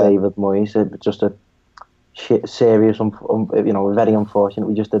under David Moyes. It was just a serious, very unfortunate.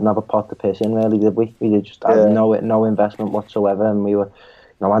 We just didn't have a pot to piss in, really, did we? We just had no investment whatsoever, and we were,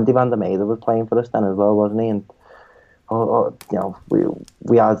 Andy van der Meijden was playing for us then as well, wasn't he? And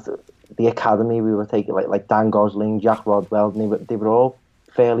we had the academy. We were taking like Dan Gosling, Jack Rodwell, and they were all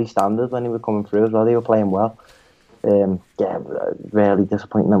fairly standard when they were coming through as well. They were playing well. Really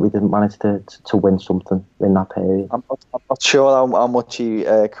disappointing that we didn't manage to win something in that period. I'm not sure how much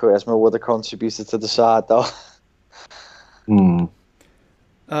Quaresma would have contributed to the side, though.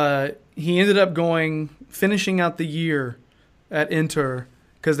 He ended up finishing out the year at Inter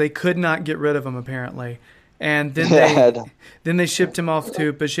because they could not get rid of him, apparently. And then they shipped him off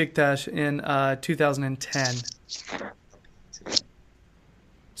to Besiktas in 2010.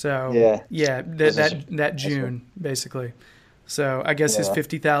 So that June basically. So I guess his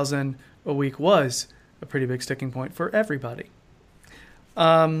 50,000 a week was a pretty big sticking point for everybody.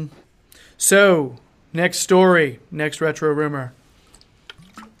 So next story, next retro rumor.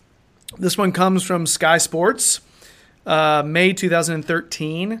 This one comes from Sky Sports, May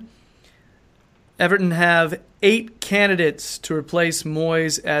 2013. Everton have 8 candidates to replace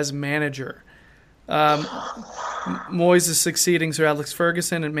Moyes as manager. Moyes is succeeding Sir Alex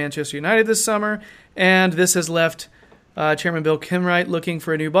Ferguson at Manchester United this summer, and this has left Chairman Bill Kimwright looking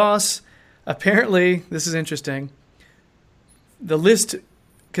for a new boss. Apparently, this is interesting. The list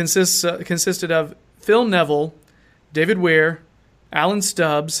consisted of Phil Neville, David Weir, Alan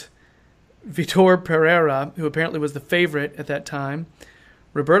Stubbs, Vitor Pereira, who apparently was the favorite at that time,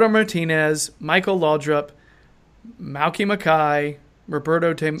 Roberto Martinez, Michael Laudrup, Malky Mackay,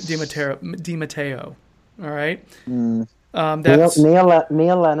 Roberto Di Matteo. All right. Neil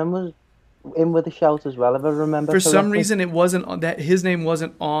Lennon was in with the shout as well, if I remember. For some reason, it wasn't on that. His name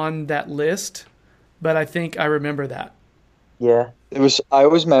wasn't on that list, but I think I remember that. Yeah, it was. I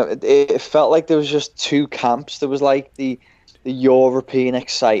always remember. It felt like there was just 2 camps. There was like the European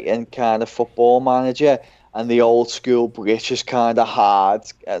exciting kind of football manager, and the old school British kind of hard,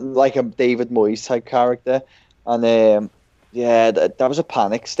 like a David Moyes type character. And that was a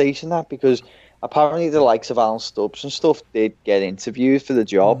panic station, that, because apparently the likes of Alan Stubbs and stuff did get interviewed for the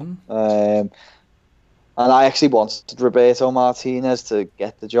job. And I actually wanted Roberto Martinez to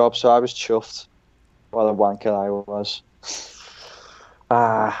get the job, so I was chuffed. What a wanker I was.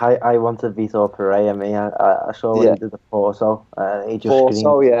 I wanted Vitor Pereira. I saw what he did at Porto. He just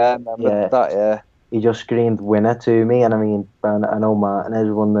screamed, I remember that. He just screamed winner to me, and I know Martinez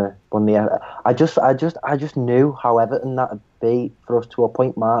won the. I just knew how Everton that'd be for us to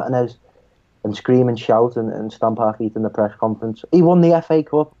appoint Martinez and scream and shout and stamp our feet in the press conference. He won the FA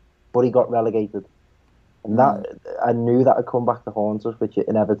Cup, but he got relegated, and that I knew that would come back to haunt us, which it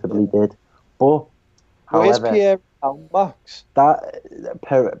inevitably did. But where's however, Pierre Max?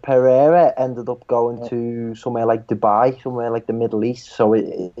 That Pereira ended up going to somewhere like Dubai, somewhere like the Middle East. So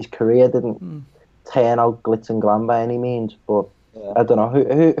his career didn't turn out glitz and glam by any means. But I don't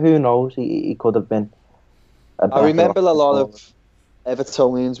know. Who knows? He could have been. I remember a lot of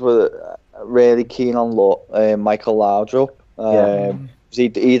Evertonians were really keen on Michael Laudrup.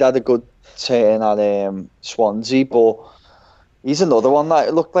 He'd had a good turn at Swansea, but he's another one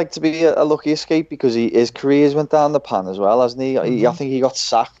that looked like to be a lucky escape because his careers went down the pan as well, hasn't he? I think he got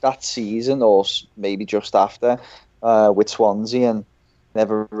sacked that season or maybe just after with Swansea and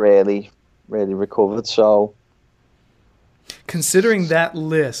never really recovered. So, considering that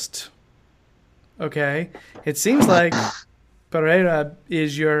list, okay, it seems like Pereira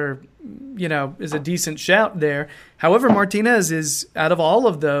is is a decent shout there. However, Martinez is, out of all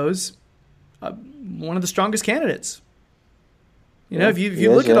of those, one of the strongest candidates. If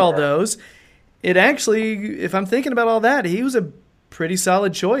you look at all those, it actually, if I'm thinking about all that, he was a pretty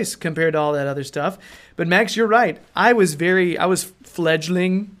solid choice compared to all that other stuff. But Max, you're right. I was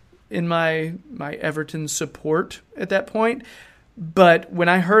fledgling in my Everton support at that point. But when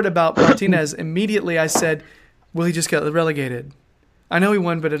I heard about Martinez, immediately I said, well, he just got relegated. I know he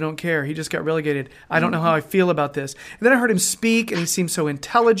won, but I don't care. He just got relegated. I don't know how I feel about this. And then I heard him speak, and he seemed so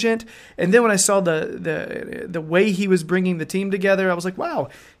intelligent. And then when I saw the way he was bringing the team together, I was like, wow,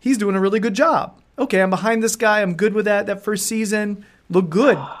 he's doing a really good job. Okay, I'm behind this guy. I'm good with that. That first season looked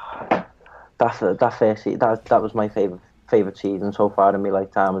good. That first season, that was my favorite season so far in my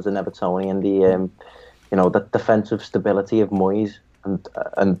lifetime as an Evertonian. The defensive stability of Moyes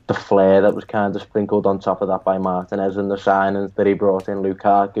and the flair that was kind of sprinkled on top of that by Martinez, and the signings that he brought in,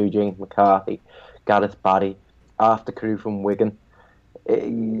 Lukaku, James McCarthy, Gareth Barry, half the crew from Wigan.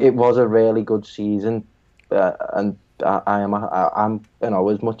 It was a really good season, and I'm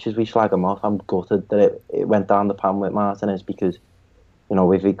as much as we slag him off, I'm gutted that it went down the pan with Martinez, because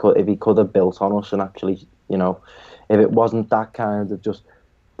if he could have built on us and actually, if it wasn't that kind of just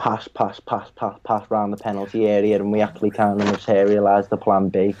pass round the penalty area and we actually kind of materialised the plan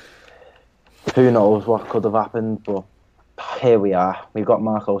B, who knows what could have happened. But here we are. We've got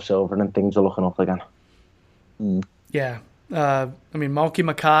Marco Silva and things are looking up again. Yeah. Malky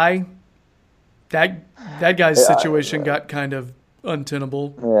Mackay, that guy's situation got kind of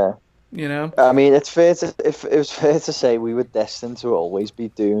untenable. Yeah. I mean, it was fair to say we were destined to always be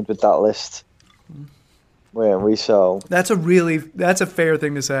doomed with that list, weren't we? So that's a fair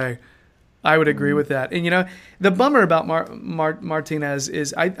thing to say. I would agree with that. And the bummer about Martinez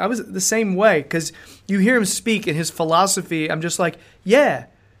is I was the same way, because you hear him speak and his philosophy. I'm just like, yeah,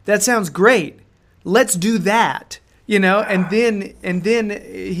 that sounds great. Let's do that. And then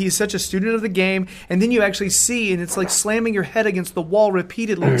he's such a student of the game, and then you actually see, and it's like slamming your head against the wall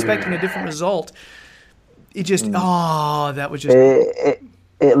repeatedly, expecting a different result. It just, that was just... It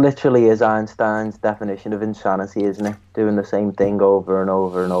literally is Einstein's definition of insanity, isn't it? Doing the same thing over and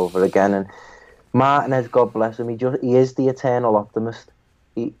over and over again. And Martinez, God bless him, he is the eternal optimist.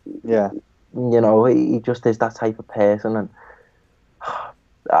 He just is that type of person, and...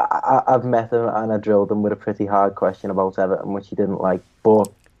 I've met him and I drilled him with a pretty hard question about Everton, which he didn't like.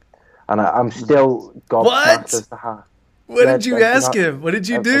 I'm still gobsmacked as to how. What did you ask him? What did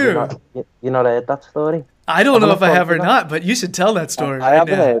you do? You not heard that story? I don't know if I have or not, but you should tell that story. I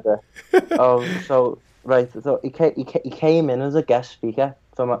haven't heard it. So he came in as a guest speaker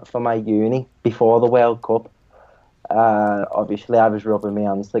for my uni before the World Cup. Obviously, I was rubbing my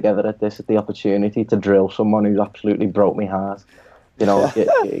hands together at the opportunity to drill someone who's absolutely broke my heart.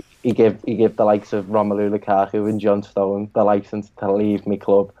 He gave the likes of Romelu Lukaku and John Stone the license to leave my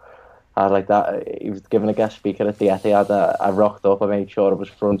club. I was like that. He was given a guest speaker at the Etihad. I rocked up. I made sure it was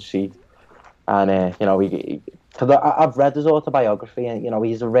front seat. And I've read his autobiography, and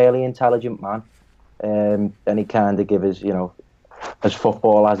he's a really intelligent man. And he kind of gave his as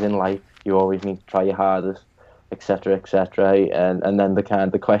football as in life, you always need to try your hardest, etc., etc. And then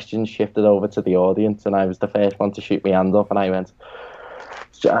the questions shifted over to the audience, and I was the first one to shoot my hand up, and I went.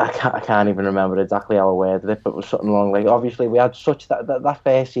 I can't even remember exactly how I worded it, but it was something along like, obviously we had such that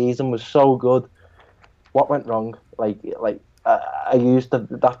first season was so good. What went wrong? I used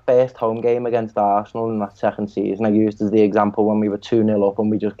that first home game against Arsenal in that second season. I used as the example when we were 2-0 up and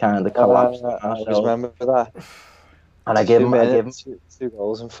we just kind of collapsed. I remember that. And I gave him 2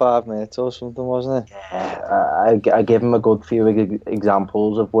 goals in 5 minutes or something, wasn't it? Yeah, I gave him a good few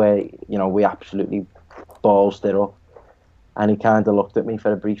examples of where we absolutely ballsed it up. And he kind of looked at me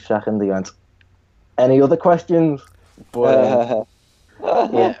for a brief second. He went, "Any other questions?" But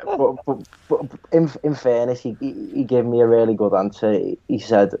in fairness, he gave me a really good answer. He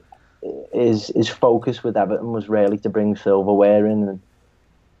said his focus with Everton was really to bring silverware in. And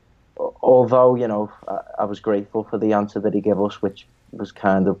although I was grateful for the answer that he gave us, which was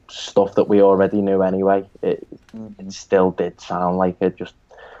kind of stuff that we already knew anyway, it still did sound like it just.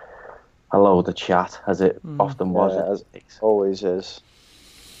 A load of chat, as it often was. As it always is.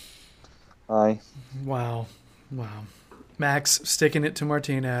 Aye. Wow. Max sticking it to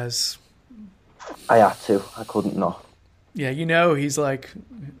Martinez. I had to. I couldn't not. Yeah, he's like,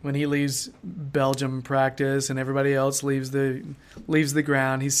 when he leaves Belgium practice and everybody else leaves the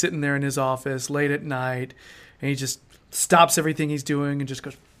ground, he's sitting there in his office late at night, and he just stops everything he's doing and just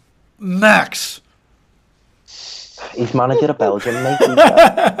goes, "Max!" He's manager of Belgium, mate.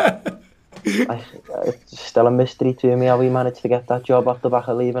 It's still a mystery to me how he managed to get that job off the back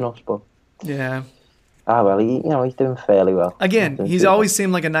of leaving us, but yeah. Well, he's doing fairly well. Again, he's always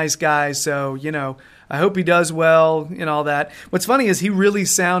seemed like a nice guy, so I hope he does well and all that. What's funny is he really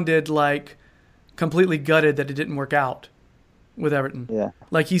sounded like completely gutted that it didn't work out with Everton. Yeah,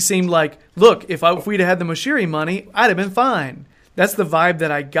 like he seemed like, look, if we'd have had the Moshiri money, I'd have been fine. That's the vibe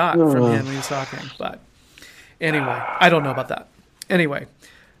that I got from him when he was talking. But anyway, I don't know about that. Anyway.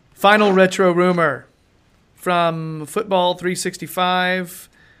 Final retro rumor from Football 365,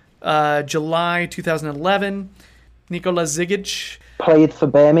 July 2011. Nikola Zigic. Played for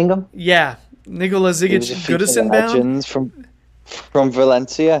Birmingham? Yeah. Nikola Zigic, Goodison bound. From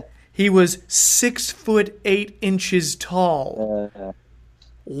Valencia. He was 6'8" tall.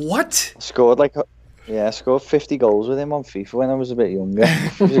 What? I scored 50 goals with him on FIFA when I was a bit younger.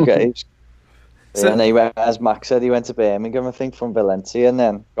 So- and he went, as Max said, he went to Birmingham, I think, from Valencia, and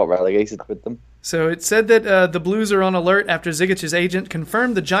then got relegated with them. So it said that the Blues are on alert after Zigic's agent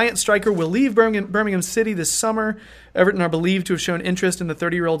confirmed the Giant striker will leave Birmingham City this summer. Everton are believed to have shown interest in the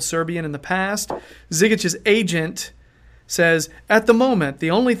 30-year-old Serbian in the past. Zigic's agent says, at the moment,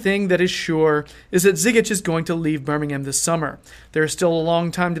 the only thing that is sure is that Zigic is going to leave Birmingham this summer. There is still a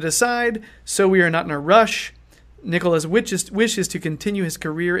long time to decide, so we are not in a rush. Nicholas wishes to continue his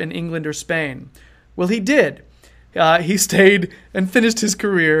career in England or Spain. Well, he did. He stayed and finished his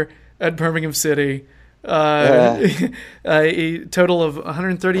career at Birmingham City. A total of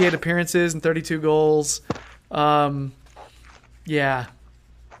 138 appearances and 32 goals. Yeah.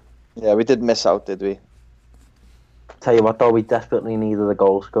 Yeah, we did miss out, did we? Tell you what, though, we desperately needed a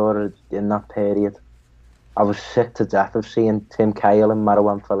goal scorer in that period. I was sick to death of seeing Tim Cahill and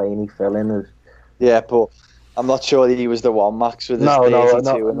Marouane Fellaini fill in as... Yeah, but I'm not sure that he was the one, Max, with his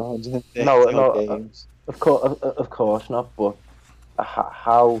 32 and 130 games. Of course not, but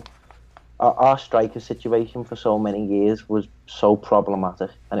how our striker situation for so many years was so problematic,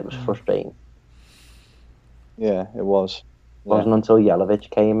 and it was frustrating. Yeah, it was. It wasn't until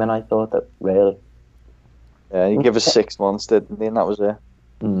Jelavic came in, I thought that really... Yeah, he gave us 6 months, didn't he? And that was it.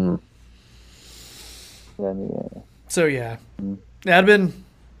 Mm. Then, So yeah, that'd been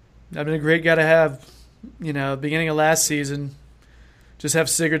a great guy to have. You know, beginning of last season, just have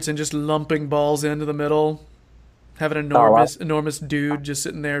Sigurdsson just lumping balls into the middle, have an enormous dude just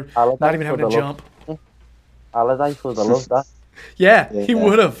sitting there, not even having to jump. Allardyce would have loved that. Yeah, he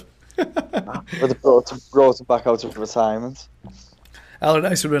would have. would have brought him back out of retirement.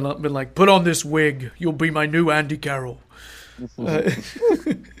 Allardyce would have been like, put on this wig, you'll be my new Andy Carroll.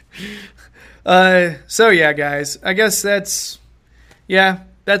 So yeah, guys, I guess that's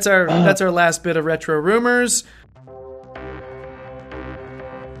our last bit of retro rumors.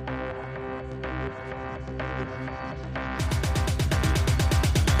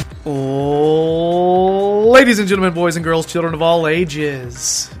 Ladies and gentlemen, boys and girls, children of all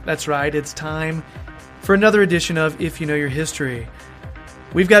ages, that's right, it's time for another edition of If You Know Your History.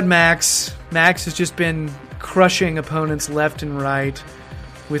 We've got Max. Max has just been crushing opponents left and right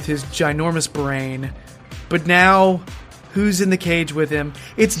with his ginormous brain. But now, who's in the cage with him?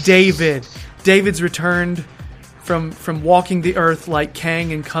 It's David. David's returned from walking the earth like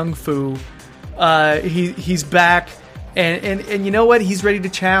Kang in Kung Fu. He's back, and you know what? He's ready to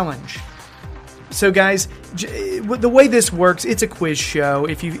challenge. So, guys, the way this works, it's a quiz show.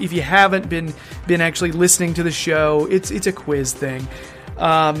 If you haven't been actually listening to the show, it's a quiz thing.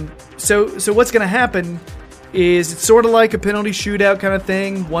 So what's going to happen is it's sort of like a penalty shootout kind of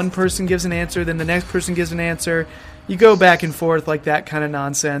thing. One person gives an answer, then the next person gives an answer. You go back and forth like that kind of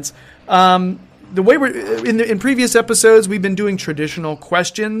nonsense. The way we're in previous episodes, we've been doing traditional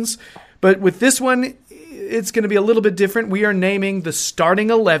questions, but with this one, it's going to be a little bit different. We are naming the starting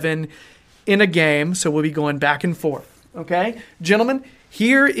 11 in a game, so we'll be going back and forth. Okay, gentlemen.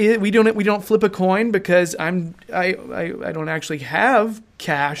 Here is, we don't flip a coin because I don't actually have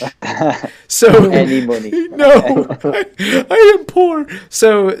cash. So any money? No, I am poor.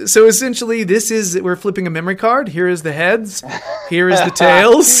 So essentially, we're flipping a memory card. Here is the heads. Here is the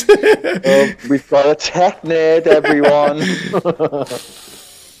tails. We've got a tech nerd, everyone.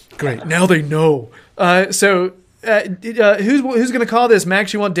 Great. Now they know. Who's going to call this?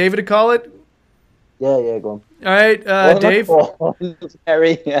 Max, you want David to call it? Yeah, go on. All right, Dave.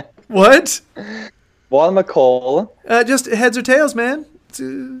 Harry, yeah. What? What am I calling? Just heads or tails, man.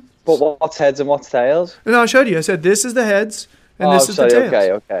 But what's heads and what's tails? No, I showed you. I said this is the heads and this is the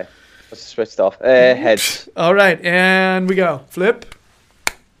tails. Okay. I switched off. Heads. All right, and we go. Flip.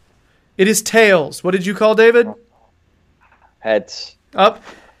 It is tails. What did you call David? Heads. Up.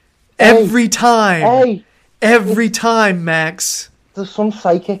 Every time. Hey! Every time, Max. There's some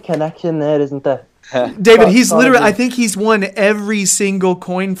psychic connection there, isn't there? David, he's literally, I think he's won every single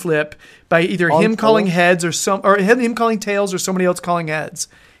coin flip by either him calling heads or him calling tails or somebody else calling heads.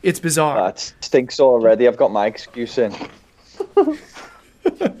 It's bizarre. That stinks already. I've got my excuse in.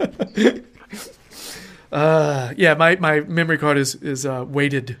 Yeah, my memory card is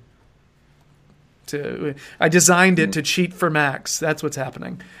weighted. I designed it to cheat for Max. That's what's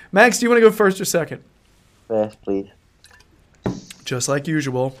happening. Max, do you want to go first or second? First, please. Just like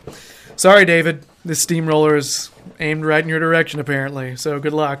usual. Sorry, David. This steamroller is aimed right in your direction, apparently. So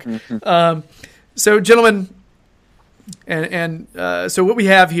good luck. So, gentlemen, so what we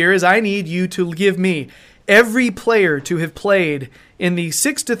have here is I need you to give me every player to have played in the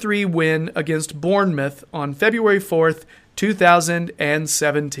 6-3 win against Bournemouth on February 4th,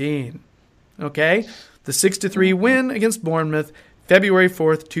 2017. Okay? The 6-3 win against Bournemouth, February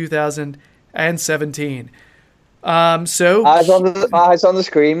 4th, 2017. and 17. So Eyes on the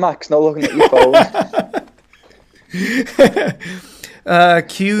screen, Max. No looking at your phone.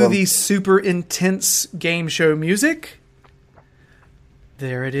 cue the super intense game show music.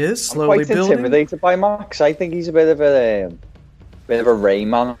 There it is, slowly I'm quite building. intimidated by Max. I think he's a bit of a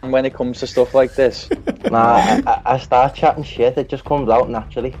Rayman when it comes to stuff like this. Nah, I start chatting shit. It just comes out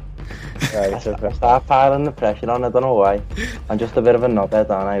naturally. Right, I start piling the pressure on. I don't know why. I'm just a bit of a knobhead,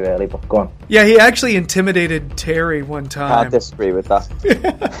 aren't I, really? But go on. Yeah, he actually intimidated Terry one Can't time. disagree with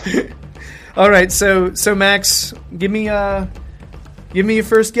that. All right, so Max, give me your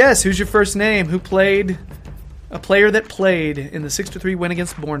first guess. Who's your first name? Who played a player that played in the 6-3 win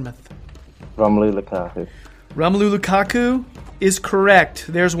against Bournemouth? Romelu Lukaku. Romelu Lukaku is correct.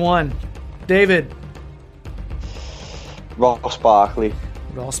 There's one. David. Ross Barkley.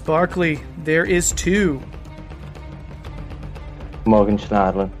 Ross Barkley. There is two. Morgan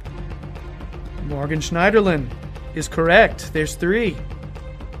Schneiderlin. Morgan Schneiderlin is correct. There's three.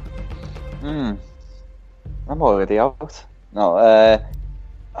 I'm already out. No,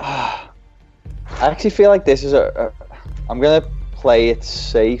 I actually feel like this is I'm gonna play it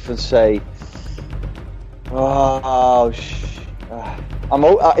safe and say,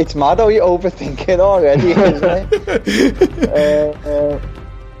 it's mad how you overthink it already, isn't it?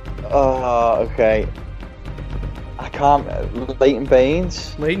 Okay. I can't. Leighton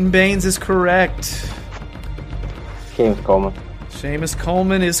Baines. Leighton Baines is correct. Seamus Coleman. Seamus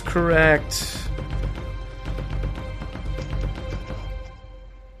Coleman is correct.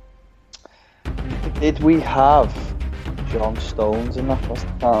 Did we have John Stones in that first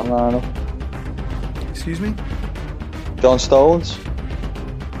lineup? Excuse me? John Stones?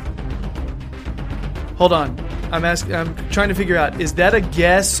 Hold on. I'm trying to figure out, is that a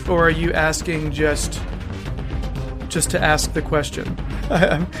guess or are you asking just to ask the question?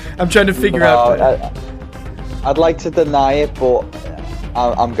 I'm trying to figure out. I'd like to deny it, but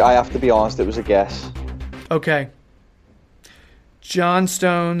I have to be honest, it was a guess. Okay. John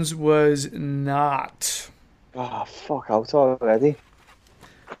Stones was not. Oh, fuck out already.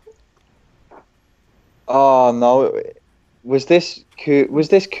 Oh no. Was this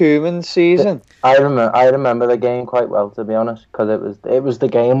Koeman's season? I remember the game quite well, to be honest, because it was the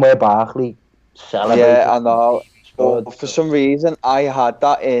game where Barkley celebrated. Yeah, I know. But for some reason, I had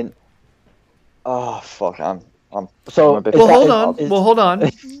that in. Oh fuck! I'm So a bit. Well, hold on.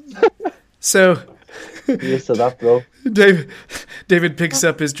 So. Used to that, bro. David picks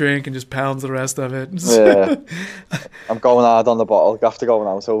up his drink and just pounds the rest of it. Yeah. I'm going hard on the bottle. After going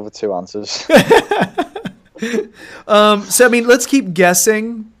out over 2 answers. So I mean, let's keep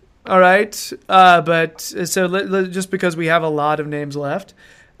guessing. All right, but so just because we have a lot of names left.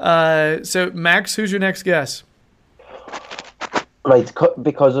 So Max, who's your next guess? Right,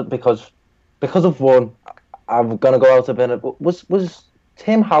 because of one, I'm gonna go out a bit. Was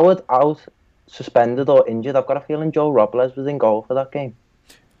Tim Howard out, suspended or injured? I've got a feeling Joe Robles was in goal for that game.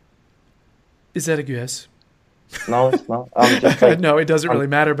 Is that a guess? No, it's not. I'm just like, no, it doesn't really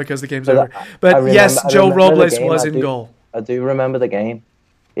matter because the game's over. But yes, Joe Robles was in goal. I do remember the game.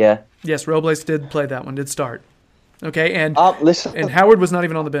 Yeah. Yes, Robles did play that one, did start. Okay, and listen. And Howard was not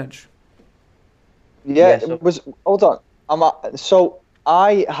even on the bench. Yeah, it was. Hold on. So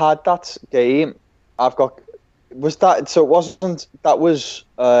I had that game. Was Koeman's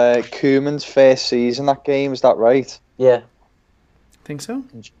first season, that game, is that right? Yeah. Think so?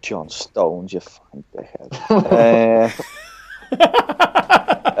 John Stones, you fucking dickhead.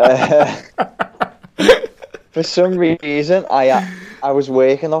 For some reason, I was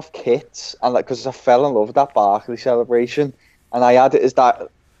working off kits, and because I fell in love with that Barkley celebration, and I had it as that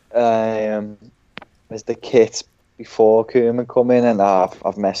as the kit before Koeman come in, and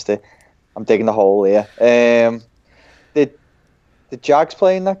I've messed it. I'm digging the hole here. Did Jags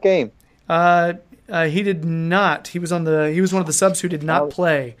play in that game? He did not. He was one of the subs who did not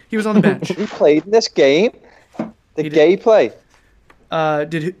play. He was on the bench. He played in this game. Did Gay play?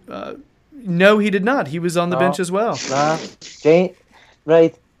 No, he did not. He was on the bench as well. Nah.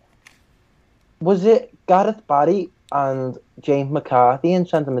 Right. Was it Gareth Barry and James McCarthy in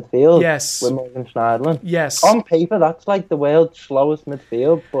centre midfield? Yes. With Morgan Schneiderlin? Yes. On paper, that's like the world's slowest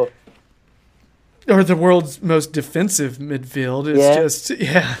midfield, but... Or the world's most defensive midfield. It's just,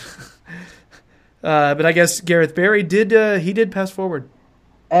 yeah. But I guess Gareth Barry did pass forward.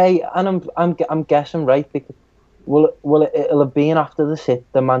 Hey, and I'm guessing right, because it'll have been after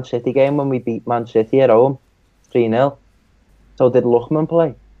the Man City game when we beat Man City at home 3-0. So did Lookman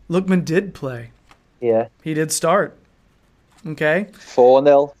play? Lookman did play. Yeah. He did start. Okay.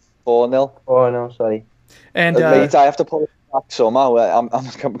 4-0. 4-0. Oh no, sorry. And Mate, I have to back somehow. I'm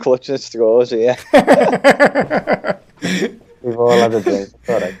clutching at straws here. We've all had a drink. It's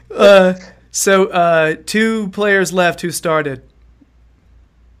all right. So 2 players left who started.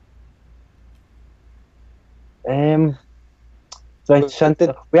 So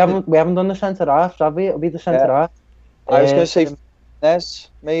we haven't done the centre half, have we? It'll be the centre half. I was going to say Funes,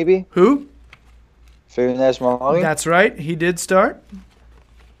 maybe. Who? Funes Mori. That's right. He did start.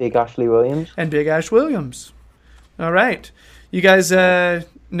 Big Ashley Williams. And Big Ash Williams. All right. You guys know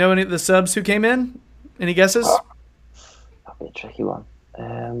any of the subs who came in? Any guesses? That'll be a tricky one.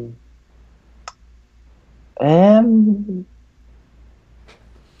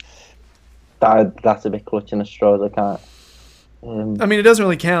 That's a bit clutching at straws. I can't. I mean, it doesn't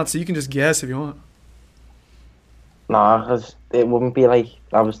really count, so you can just guess if you want. No, because it wouldn't be like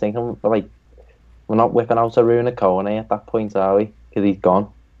I was thinking. Like we're not whipping out a Runa Kone at that point, are we? Because he's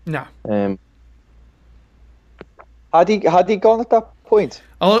gone. No. Had he gone at that point?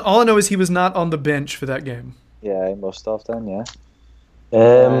 All I know is he was not on the bench for that game. Yeah, he must have then.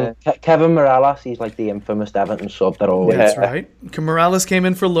 Yeah. Kevin Morales, he's like the infamous Everton sub that always. That's right. Morales came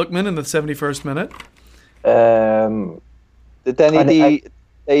in for Lookman in the 71st minute. Did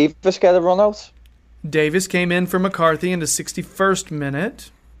Davis get a run out? Davis came in for McCarthy in the 61st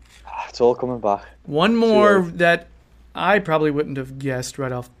minute. It's all coming back. One more that I probably wouldn't have guessed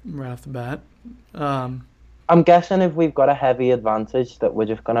right off the bat. I'm guessing if we've got a heavy advantage that we're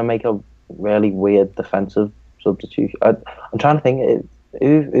just going to make a really weird defensive substitution. I'm trying to think,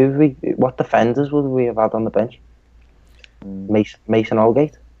 what defenders would we have had on the bench? Mason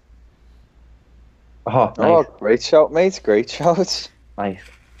Holgate. Oh, nice. Great shout, mate. Great shout. Nice.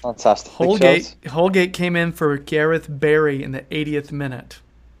 Fantastic. Holgate came in for Gareth Barry in the 80th minute.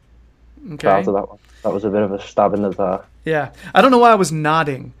 Okay. Proud of that one. That was a bit of a stab in the dark. Yeah. I don't know why I was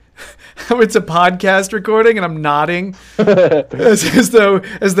nodding. It's a podcast recording and I'm nodding as though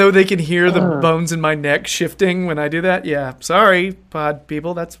they can hear the bones in my neck shifting when I do that. Yeah. Sorry, pod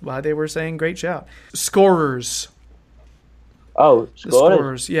people. That's why they were saying great shout. Scorers. Oh,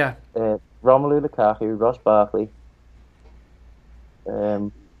 scorers. Yeah. Romelu Lukaku, Ross Barkley.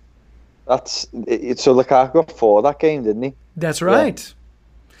 That's it. So Lukaku got 4 that game, didn't he? That's right.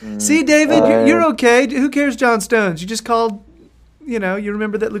 Yeah. See, David, you're okay. Who cares, John Stones? You just called. You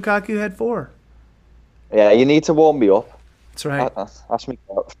remember that Lukaku had 4. Yeah, you need to warm me up. That's right. Ask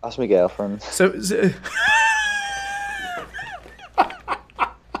my girlfriend. So she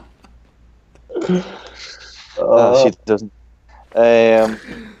doesn't.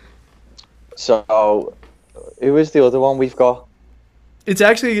 So, who is the other one we've got? It's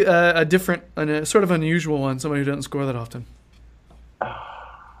actually a different, a sort of unusual one. Somebody who doesn't score that often.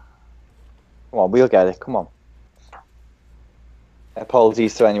 Come on, we'll get it. Come on.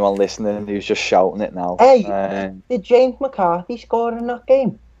 Apologies to anyone listening who's just shouting it now. Hey, did James McCarthy score in that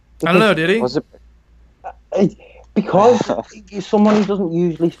game? I don't know, did he? Was it? Because someone who doesn't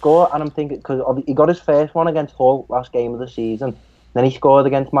usually score, and I'm thinking, because he got his first one against Hull last game of the season, then he scored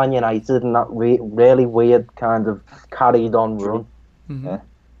against Man United in that really weird kind of carried on run.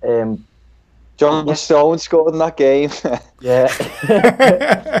 Mm-hmm. John Stones scored in that game. Yeah.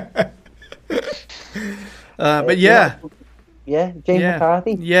 But yeah. Yeah, James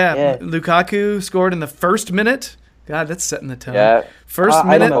McCarthy. Yeah, Lukaku scored in the first minute. God, that's setting the tone. Yeah. First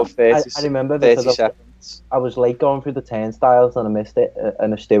minute. I remember because I was late going through the turnstiles and I missed it,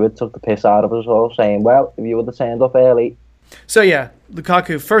 and the steward took the piss out of us all, saying, well, if you would have turned up early. So yeah,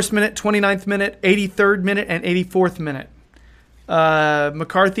 Lukaku, first minute, 29th minute, 83rd minute, and 84th minute.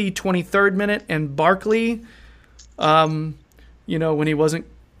 McCarthy, 23rd minute, and Barkley, when he wasn't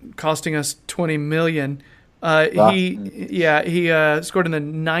costing us $20 million, he scored in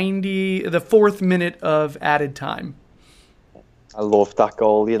the 4th minute of added time. I loved that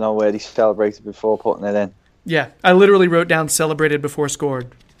goal, where he celebrated before putting it in. Yeah, I literally wrote down celebrated before scored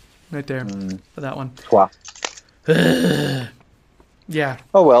right there for that one. Wow. Yeah.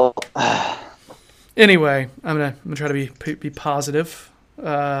 Oh well. Anyway, I'm gonna try to be positive,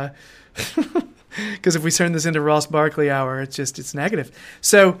 because if we turn this into Ross Barkley hour, it's negative.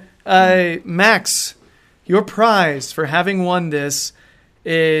 So, Max, your prize for having won this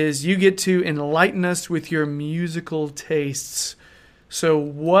is you get to enlighten us with your musical tastes. So,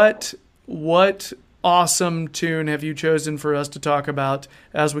 what awesome tune have you chosen for us to talk about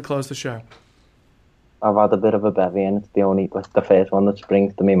as we close the show? I've had a bit of a bevy, and it's the first one that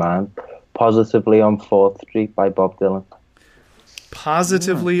springs to my mind. Positively on 4th Street by Bob Dylan.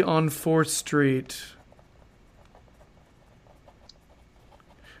 Positively on 4th Street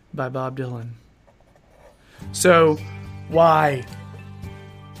by Bob Dylan. So, why?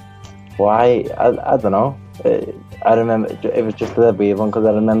 Why? I don't know. I remember it was just a weird one because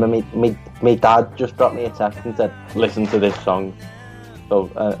I remember me dad just dropped me a text and said, "Listen to this song." So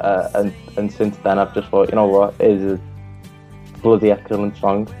and since then I've just thought, you know what, it is a bloody excellent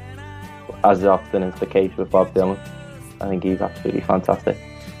song, as often is the case with Bob Dylan. I think he's absolutely fantastic.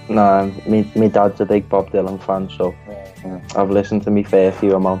 No, me dad's a big Bob Dylan fan, so I've listened to me fair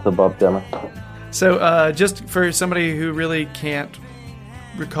few amount of Bob Dylan. So just for somebody who really can't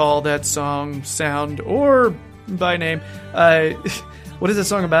recall that song sound or by name, what is the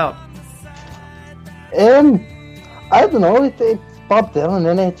song about? I don't know, it's Bob Dylan,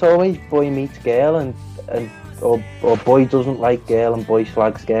 innit? It's always boy meets girl or boy doesn't like girl and boy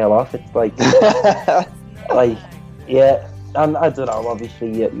slags girl off. It's like like, yeah, and I don't know,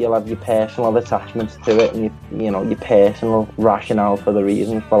 obviously you'll have your personal attachments to it and you know your personal rationale for the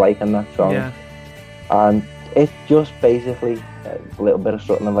reasons for liking that song. Yeah. And it's just basically a little bit of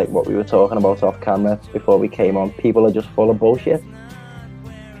something like what we were talking about off camera before we came on. People are just full of bullshit.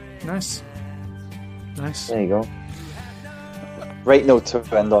 Nice. There you go. Great note to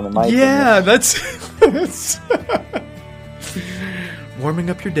end on, in my Yeah, opinion. that's warming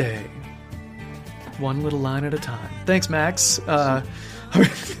up your day, one little line at a time. Thanks, Max.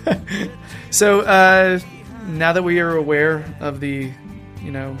 So now that we are aware of the,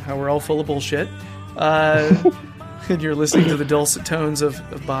 how we're all full of bullshit, and you're listening to the dulcet tones of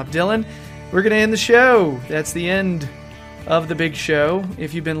Bob Dylan, we're going to end the show. That's the end of the big show.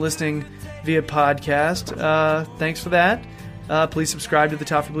 If you've been listening via podcast, thanks for that. Please subscribe to the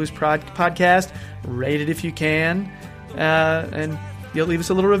Toffee Blues podcast. Rate it if you can. And you'll leave us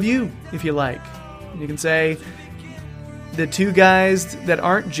a little review if you like. You can say, the two guys that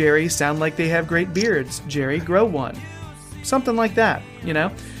aren't Jerry sound like they have great beards. Jerry, grow one. Something like that,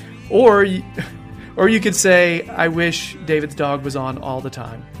 Or you could say, I wish David's dog was on all the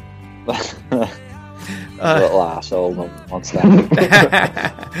time. Little asshole, no one wants that.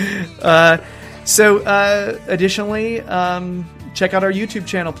 Additionally, check out our YouTube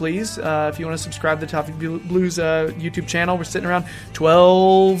channel, please. If you want to subscribe to the Toffee Blues YouTube channel, we're sitting around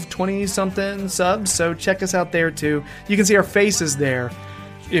 20-something subs, so check us out there, too. You can see our faces there,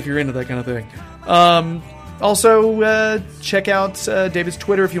 if you're into that kind of thing. Also, check out David's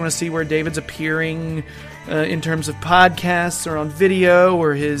Twitter if you want to see where David's appearing in terms of podcasts or on video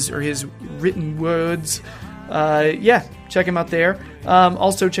or his written words. Check him out there.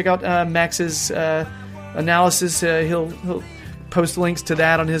 Also, check out Max's analysis. He'll post links to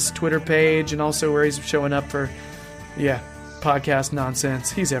that on his Twitter page and also where he's showing up for, podcast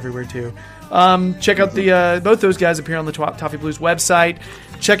nonsense. He's everywhere, too. Check out the both those guys appear on the Toffee Blues website.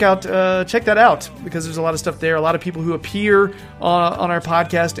 Check that out because there's a lot of stuff there. A lot of people who appear on our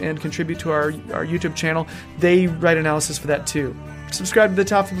podcast and contribute to our YouTube channel, they write analysis for that, too. Subscribe to the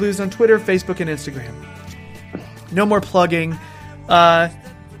Toffee Blues on Twitter, Facebook, and Instagram. No more plugging.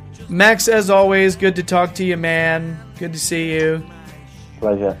 Max, as always, good to talk to you, man. Good to see you.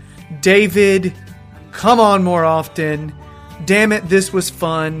 Pleasure. David, come on more often. Damn it, this was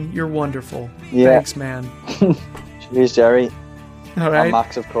fun. You're wonderful. Yeah. Thanks, man. Cheers, Jerry. All right. And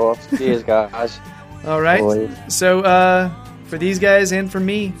Max, of course. Cheers, guys. All right. Boys. So, for these guys and for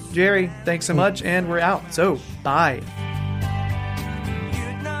me, Jerry, thanks so much, and we're out. So, bye.